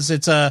much as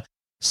it's a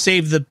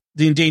save the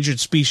endangered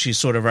species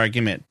sort of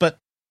argument. But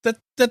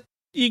that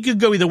you could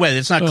go either way.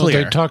 It's not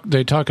clear.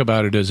 They talk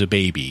about it as a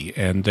baby,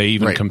 and they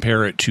even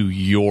compare it to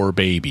your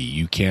baby.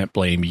 You can't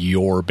blame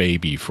your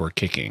baby for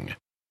kicking.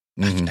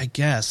 I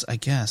guess,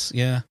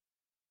 yeah.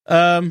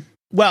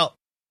 Well,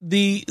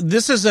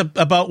 this is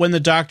about when the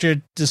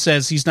doctor just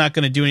says he's not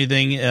going to do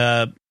anything.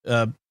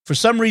 For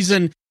some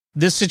reason,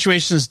 this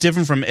situation is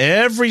different from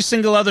every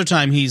single other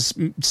time he's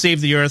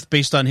saved the Earth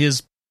based on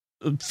his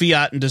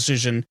fiat and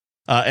decision,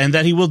 and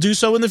that he will do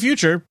so in the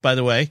future, by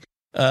the way.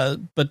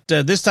 But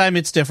this time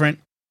it's different.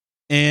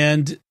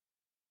 And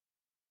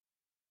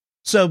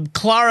so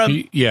Clara...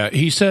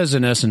 He says,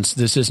 in essence,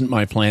 this isn't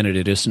my planet,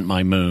 it isn't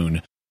my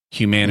moon.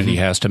 Humanity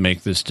has to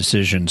make this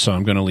decision, so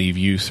I'm going to leave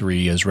you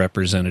three as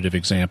representative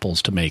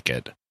examples to make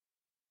it.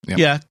 Yep.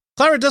 Yeah,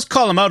 Clara does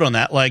call him out on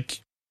that. Like,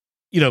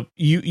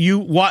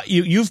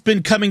 you've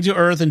been coming to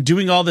Earth and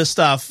doing all this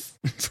stuff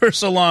for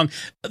so long.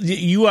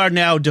 You are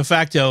now de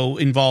facto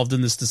involved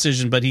in this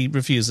decision, but he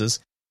refuses.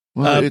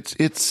 Well,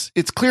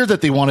 it's clear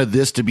that they wanted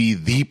this to be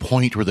the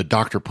point where the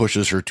doctor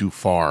pushes her too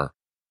far.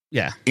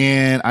 Yeah,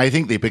 and I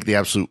think they picked the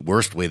absolute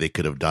worst way they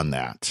could have done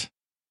that.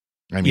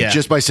 I mean,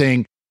 just by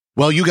saying,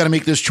 well, you got to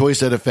make this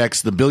choice that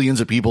affects the billions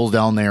of people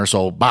down there,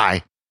 so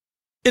bye.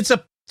 It's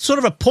a sort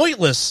of a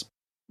pointless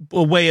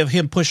way of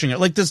him pushing her.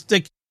 Like this,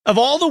 of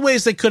all the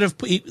ways he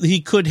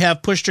could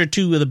have pushed her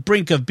to the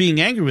brink of being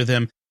angry with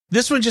him,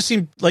 this one just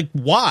seemed like,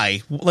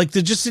 why? Like,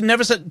 there just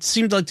never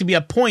seemed like to be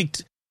a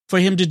point for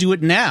him to do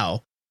it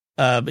now.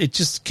 It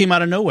just came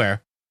out of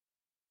nowhere.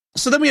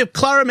 So then we have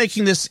Clara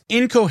making this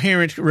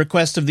incoherent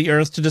request of the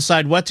Earth to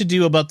decide what to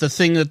do about the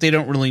thing that they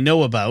don't really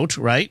know about,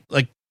 right?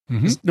 Like,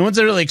 no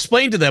one's really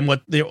explained to them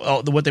what they've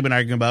been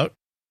arguing about.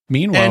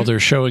 Meanwhile, they're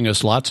showing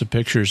us lots of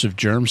pictures of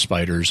germ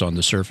spiders on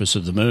the surface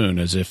of the moon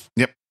as if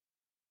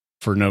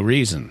for no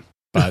reason,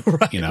 but,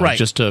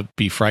 just to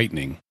be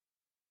frightening.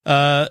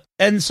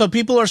 And so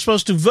people are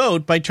supposed to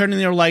vote by turning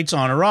their lights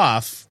on or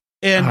off.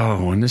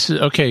 And this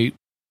is, okay,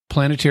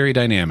 planetary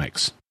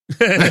dynamics.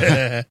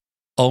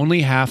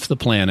 Only half the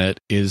planet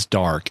is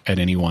dark at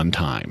any one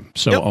time.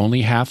 So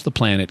only half the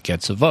planet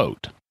gets a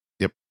vote.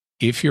 Yep.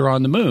 If you're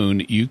on the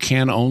moon, you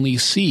can only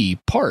see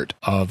part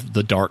of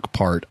the dark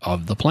part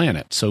of the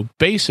planet. So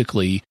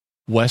basically,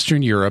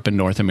 Western Europe and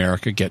North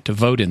America get to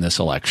vote in this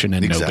election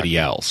and nobody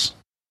else.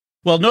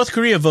 Well, North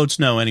Korea votes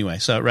no anyway,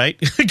 so, right?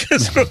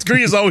 Because North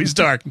Korea is always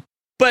dark.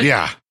 But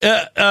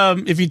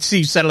if you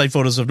see satellite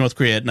photos of North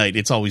Korea at night,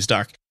 it's always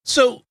dark.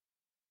 So,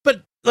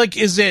 but, like,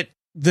 is it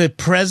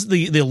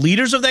the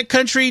leaders of that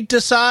country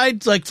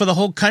decide, like, for the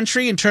whole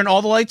country and turn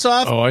all the lights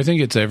off? Oh, I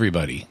think it's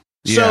everybody.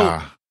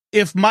 So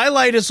if my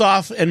light is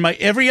off and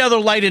every other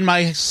light in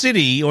my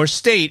city or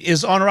state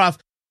is on or off,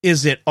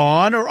 is it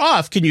on or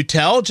off? Can you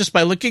tell just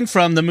by looking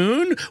from the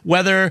moon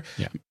whether,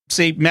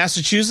 say,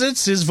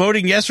 Massachusetts is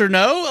voting yes or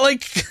no?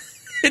 Like,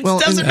 it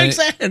doesn't make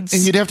sense.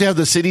 And you'd have to have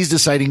the cities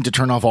deciding to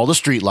turn off all the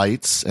street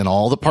lights and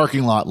all the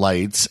parking lot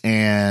lights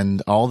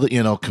and all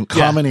the,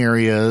 common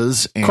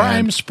areas. And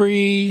crime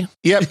spree.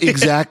 Yep,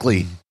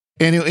 exactly.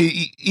 And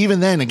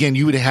even then, again,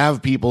 you would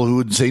have people who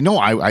would say, no,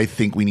 I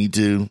think we need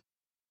to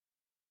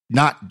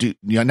not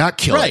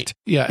kill it.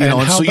 Yeah.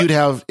 And so you'd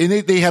have, and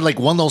they had like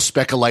one little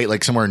speck of light,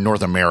 like somewhere in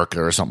North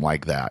America or something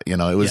like that. It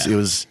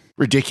was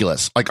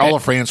ridiculous. Like all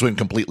of France went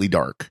completely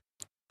dark.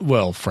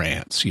 Well,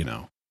 France,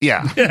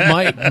 Yeah.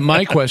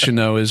 My question,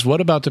 though, is what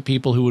about the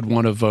people who would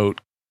want to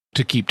vote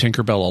to keep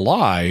Tinkerbell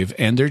alive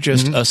and they're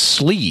just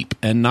asleep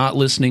and not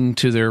listening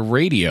to their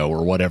radio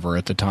or whatever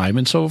at the time?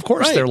 And so, of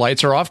course, their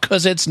lights are off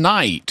because it's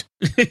night.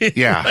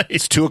 Yeah.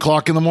 It's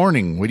 2:00 in the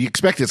morning. What do you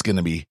expect it's going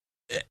to be?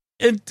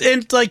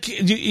 And like,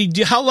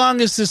 how long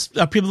is this?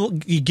 Are people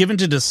given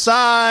to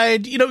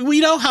decide? We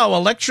know how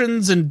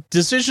elections and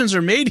decisions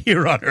are made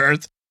here on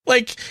Earth.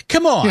 Like,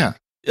 come on. Yeah.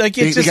 Like,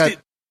 it's they got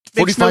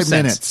 45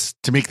 minutes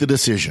to make the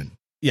decision.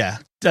 Yeah.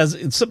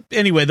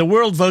 Anyway, the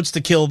world votes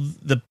to kill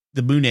the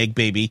moon egg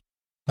baby.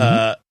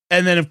 And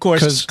then, of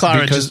course,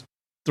 Clara just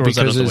throws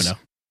that out the window.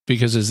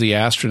 Because as the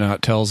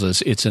astronaut tells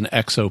us, it's an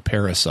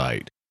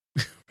exoparasite.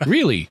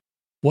 Really?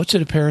 What's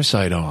it a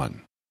parasite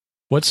on?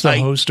 What's the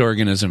host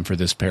organism for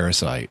this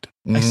parasite?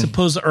 I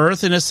suppose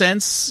Earth, in a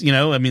sense.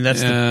 I mean,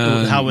 that's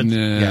how it...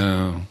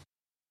 No.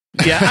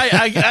 Yeah,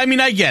 I mean,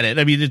 I get it.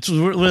 I mean, it's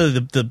really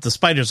the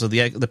spiders of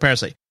the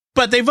parasite.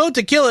 But they vote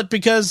to kill it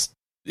because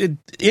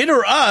it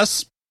or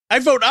us. I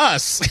vote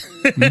us.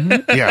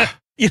 Yeah.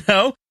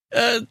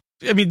 I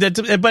mean,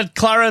 but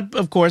Clara,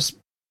 of course,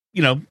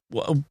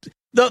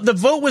 the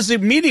vote was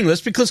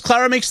meaningless because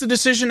Clara makes the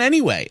decision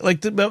anyway.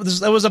 Like,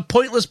 that was a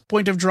pointless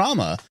point of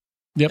drama.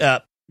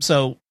 Yep.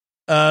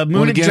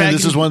 Moon and Dragon,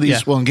 this is one of these.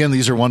 Yeah. Well, again,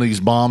 these are one of these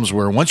bombs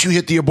where once you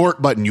hit the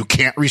abort button, you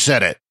can't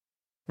reset it.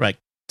 Right.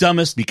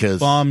 Dumbest because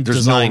bomb there's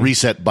design. no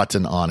reset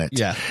button on it.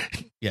 Yeah.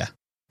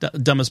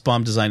 Dumbest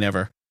bomb design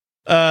ever.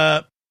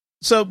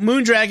 So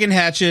Moondragon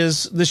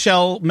hatches. The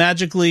shell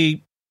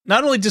magically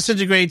not only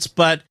disintegrates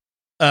but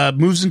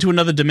moves into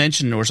another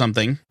dimension or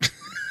something.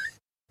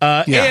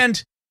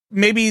 And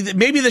maybe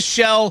the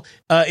shell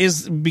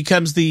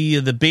becomes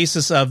the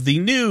basis of the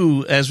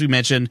new, as we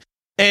mentioned,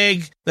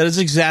 egg that is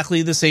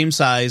exactly the same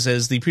size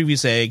as the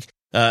previous egg.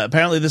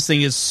 Apparently, this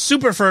thing is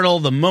super fertile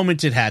the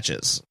moment it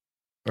hatches.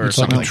 Or it's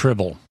something like a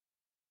tribble.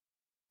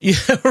 Yeah,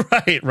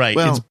 right.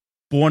 Well, it's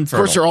born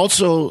fertile. Of course, they're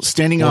also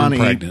standing on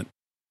a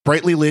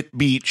brightly lit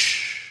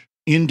beach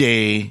in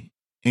day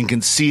and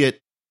can see it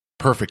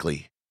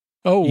perfectly.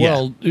 Oh,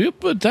 well,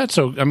 but that's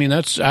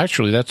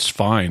that's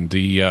fine.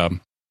 The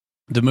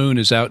moon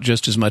is out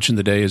just as much in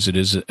the day as it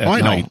is at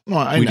night.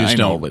 We just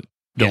don't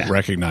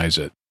recognize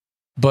it.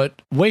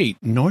 But wait,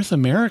 North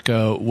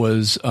America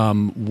was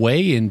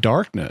way in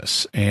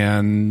darkness,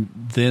 and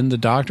then the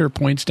doctor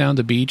points down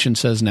the beach and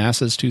says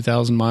NASA's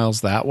 2,000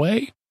 miles that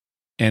way,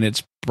 and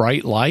it's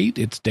bright light,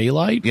 it's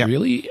daylight,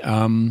 really?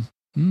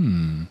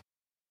 And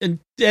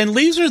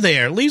leaves her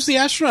there, leaves the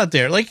astronaut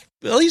there. Like,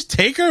 at least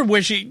take her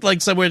where she,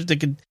 like, somewhere that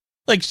could,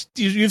 like,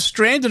 you've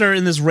stranded her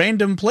in this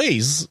random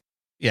place.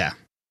 Yeah.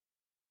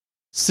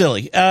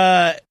 Silly.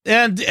 And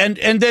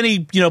then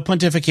he,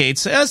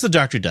 pontificates, as the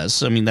doctor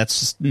does. I mean, that's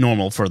just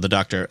normal for the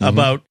doctor,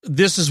 about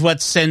this is what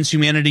sends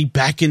humanity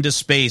back into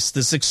space.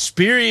 This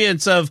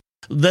experience of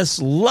this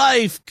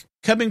life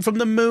coming from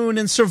the moon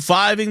and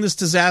surviving this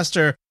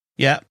disaster.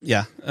 Yeah.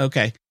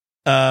 Okay.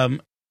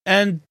 And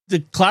the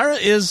Clara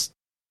is,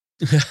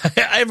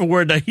 I have a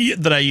word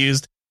that I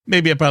used.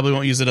 Maybe I probably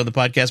won't use it on the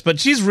podcast, but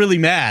she's really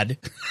mad.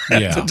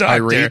 Yeah.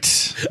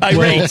 Irate.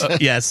 Irate.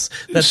 Yes.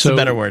 That's the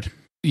better word.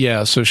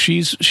 yeah, so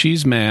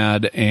she's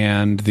mad,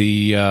 and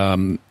the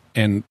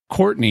and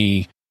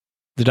Courtney,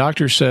 the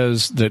doctor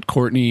says that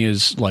Courtney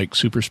is like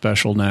super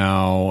special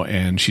now,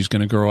 and she's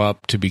going to grow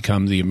up to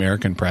become the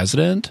American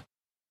president.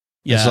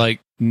 Yeah. It's like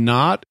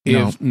not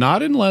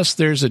unless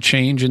there's a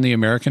change in the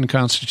American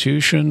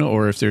Constitution,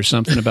 or if there's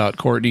something about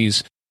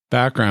Courtney's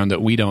background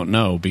that we don't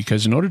know,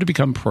 because in order to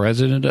become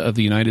president of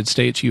the United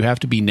States, you have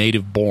to be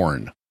native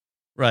born.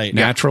 Right.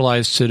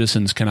 Naturalized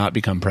citizens cannot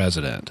become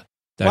president.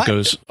 That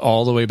goes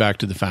all the way back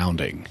to the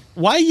founding.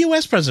 Why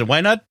U.S. president? Why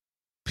not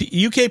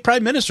UK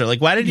prime minister? Like,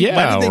 why did he? Yeah,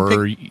 why did they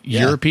or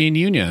European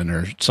Union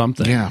or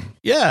something. Yeah.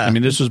 Yeah. I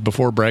mean, this was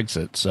before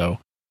Brexit, so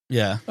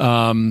yeah.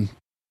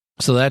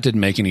 So that didn't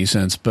make any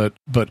sense. But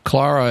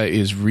Clara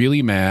is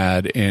really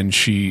mad, and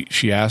she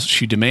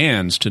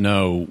demands to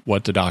know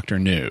what the doctor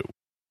knew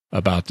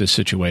about this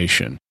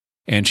situation.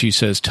 And she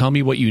says, "Tell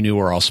me what you knew,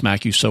 or I'll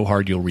smack you so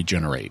hard you'll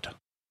regenerate."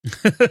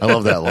 I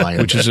love that line.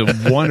 Which is a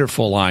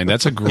wonderful line.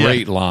 That's a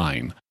great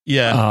line.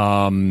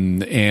 Yeah.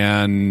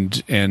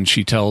 And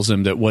she tells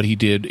him that what he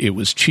did, it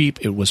was cheap,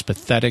 it was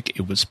pathetic,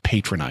 it was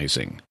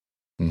patronizing.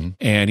 Mm-hmm.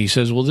 And he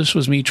says, well, this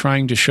was me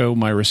trying to show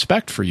my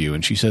respect for you.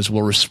 And she says,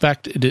 well,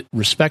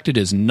 respected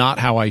is not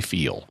how I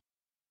feel.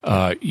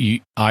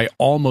 I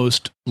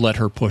almost let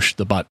her push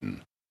the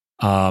button.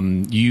 So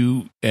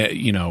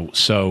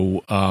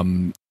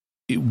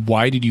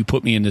why did you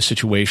put me in this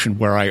situation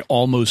where I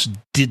almost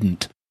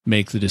didn't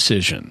make the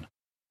decision?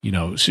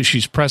 So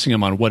she's pressing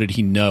him on what did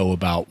he know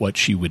about what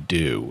she would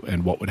do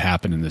and what would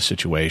happen in this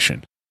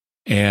situation.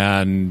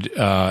 And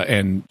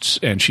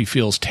she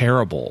feels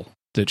terrible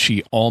that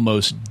she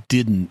almost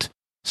didn't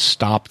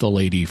stop the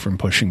lady from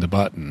pushing the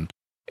button.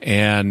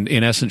 And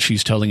in essence,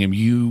 she's telling him,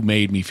 you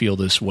made me feel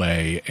this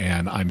way,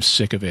 and I'm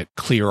sick of it.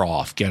 Clear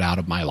off. Get out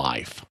of my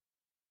life.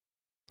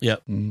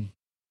 Yep. Mm.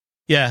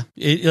 Yeah.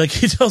 Like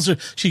he tells her,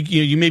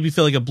 you made me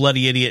feel like a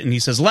bloody idiot. And he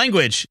says,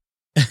 language.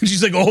 And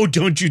she's like, oh,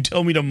 don't you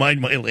tell me to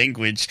mind my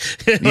language.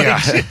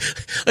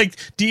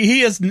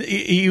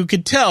 You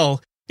could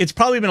tell it's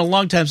probably been a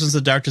long time since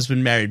the doctor's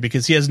been married,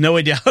 because he has no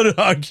idea how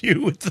to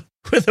argue with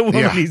a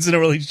woman he's in a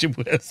relationship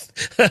with.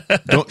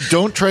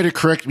 Don't try to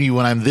correct me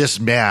when I'm this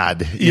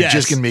mad. You're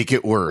just going to make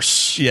it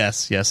worse.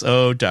 Yes.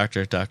 Oh,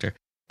 doctor.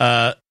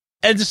 So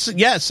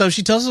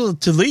she tells her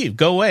to leave,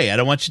 go away. I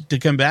don't want you to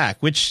come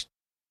back, which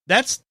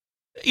that's,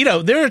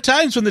 there are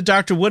times when the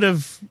doctor would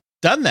have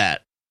done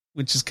that,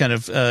 which is kind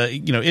of,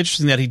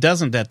 interesting that he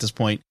doesn't at this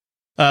point.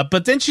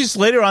 But then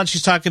later on,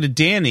 she's talking to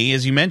Danny,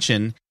 as you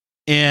mentioned,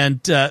 and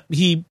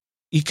he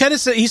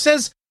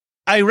says,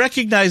 I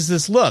recognize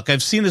this look.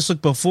 I've seen this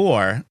look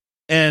before.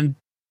 And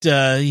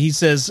he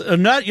says,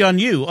 not on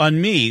you, on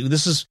me.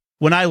 This is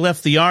when I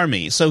left the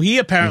army. So he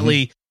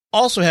apparently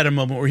also had a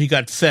moment where he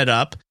got fed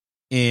up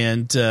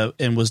and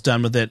was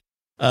done with it.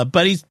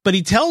 But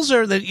he tells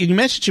her that, you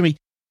mentioned to me,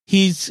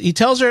 he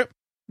tells her,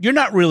 you're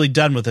not really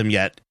done with him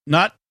yet.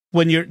 Not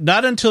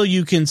until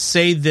you can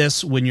say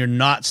this when you're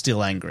not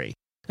still angry.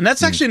 And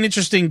that's actually an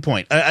interesting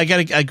point.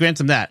 I grant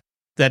him that,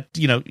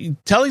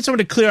 telling someone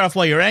to clear off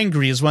while you're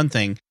angry is one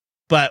thing,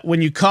 but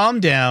when you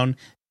calm down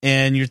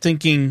and you're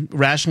thinking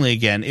rationally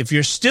again, if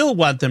you still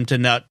want them to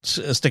not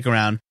stick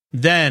around,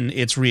 then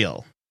it's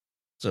real.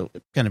 So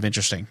kind of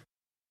interesting.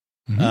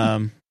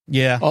 Mm-hmm.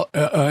 Yeah.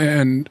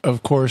 And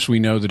of course we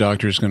know the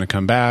doctor is going to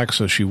come back,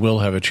 so she will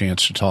have a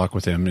chance to talk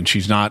with him, and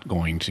she's not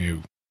going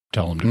to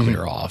tell him to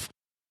clear off.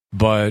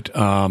 But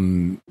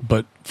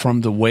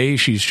from the way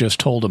she's just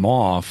told him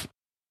off,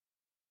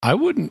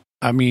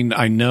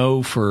 I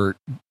know for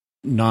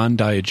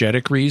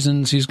non-diegetic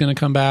reasons he's going to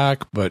come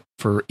back, but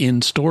for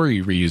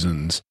in-story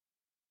reasons,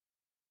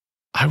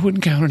 I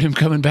wouldn't count on him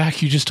coming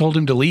back. You just told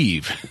him to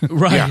leave.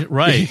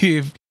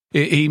 Right.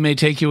 He may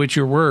take you at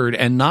your word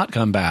and not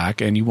come back,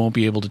 and you won't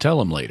be able to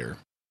tell him later.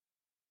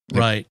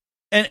 Right.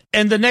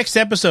 And the next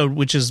episode,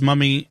 which is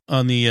Mummy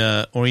on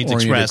the Orient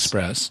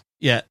Express.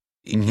 Yeah.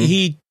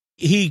 Mm-hmm.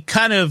 He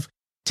kind of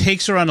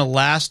takes her on a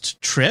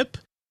last trip,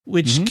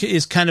 which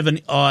is kind of an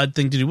odd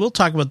thing to do. We'll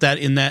talk about that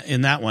in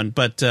that one,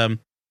 but and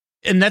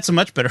that's a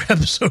much better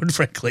episode,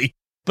 frankly.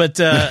 But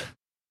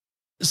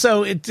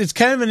so it's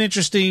kind of an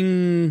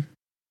interesting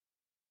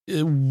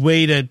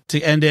way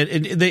to end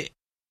it. And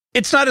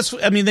it's not as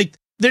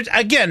they're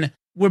again,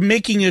 we're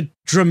making a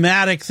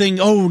dramatic thing.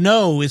 Oh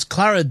no, is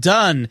Clara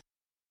done?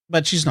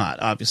 But she's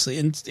not, obviously,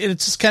 and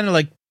it's just kind of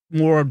like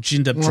more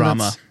ginned up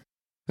drama.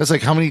 That's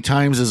like, how many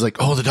times is like,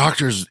 oh, the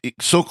doctor's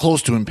so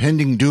close to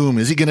impending doom.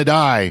 Is he going to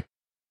die?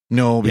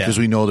 No, because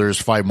we know there's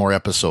 5 more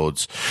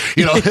episodes.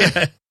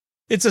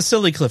 It's a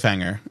silly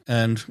cliffhanger.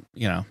 And,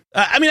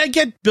 I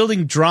get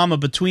building drama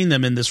between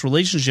them in this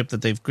relationship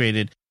that they've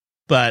created.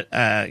 But,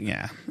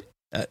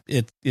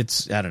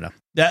 it's, I don't know.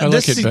 I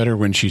like it better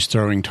when she's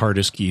throwing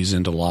TARDIS keys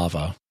into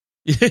lava.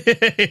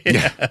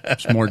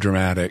 It's more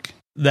dramatic.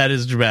 That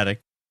is dramatic.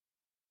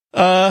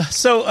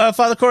 So,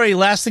 Father Corey,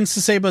 last things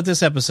to say about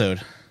this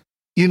episode.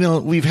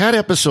 We've had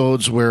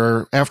episodes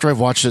where after I've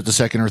watched it the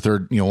second or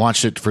third,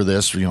 watched it for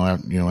this,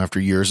 after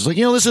years, it's like,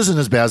 this isn't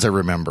as bad as I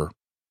remember.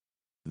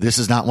 this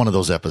is not one of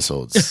those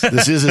episodes.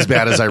 This is as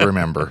bad as I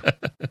remember.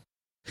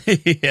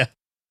 Yeah.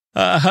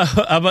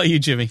 How about you,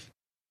 Jimmy?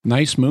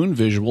 Nice moon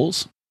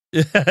visuals.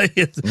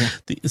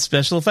 The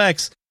special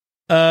effects.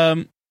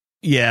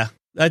 Yeah,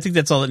 I think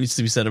that's all that needs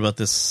to be said about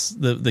this,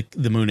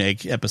 the Moon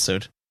Egg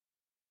episode.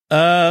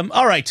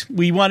 All right.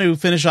 We want to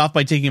finish off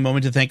by taking a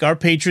moment to thank our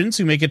patrons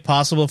who make it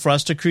possible for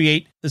us to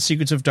create The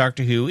Secrets of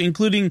Doctor Who,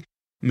 including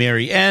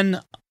Mary N.,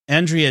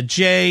 Andrea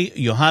J.,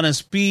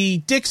 Johannes B.,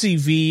 Dixie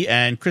V.,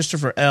 and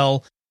Christopher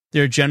L.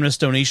 Their generous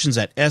donations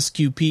at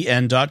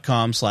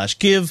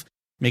sqpn.com/give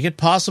make it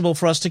possible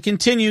for us to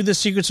continue The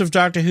Secrets of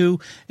Doctor Who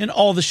and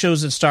all the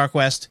shows at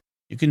StarQuest.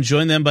 You can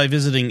join them by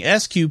visiting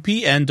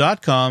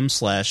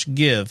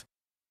sqpn.com/give.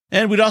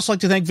 And we'd also like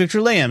to thank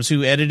Victor Lambs,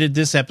 who edited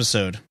this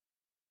episode.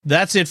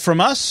 That's it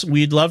from us.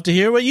 We'd love to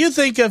hear what you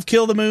think of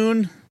Kill the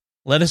Moon.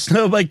 Let us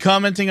know by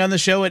commenting on the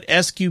show at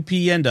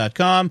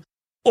sqpn.com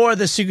or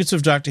the Secrets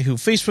of Doctor Who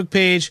Facebook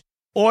page,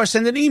 or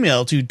send an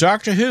email to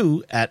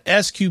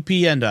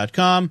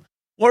drwho@sqpn.com,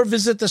 or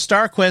visit the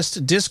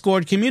StarQuest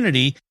Discord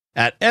community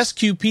at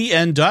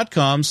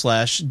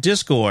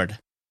sqpn.com/discord.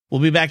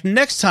 We'll be back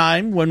next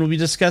time when we'll be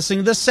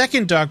discussing the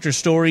second Doctor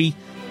story,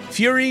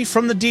 Fury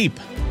from the Deep.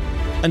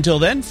 Until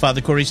then, Father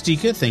Corey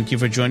Stika, thank you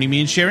for joining me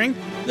and sharing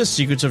The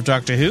Secrets of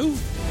Doctor Who.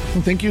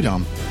 Well, thank you,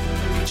 Dom.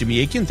 Jimmy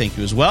Aiken, thank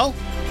you as well.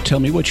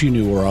 Tell me what you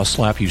knew or I'll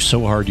slap you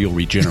so hard you'll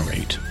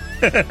regenerate.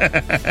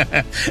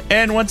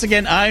 And once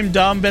again, I'm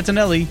Dom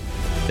Bettinelli.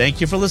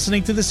 Thank you for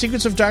listening to The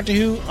Secrets of Doctor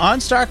Who on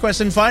StarQuest.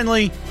 And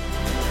finally,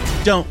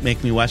 don't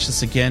make me watch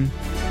this again.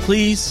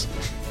 Please.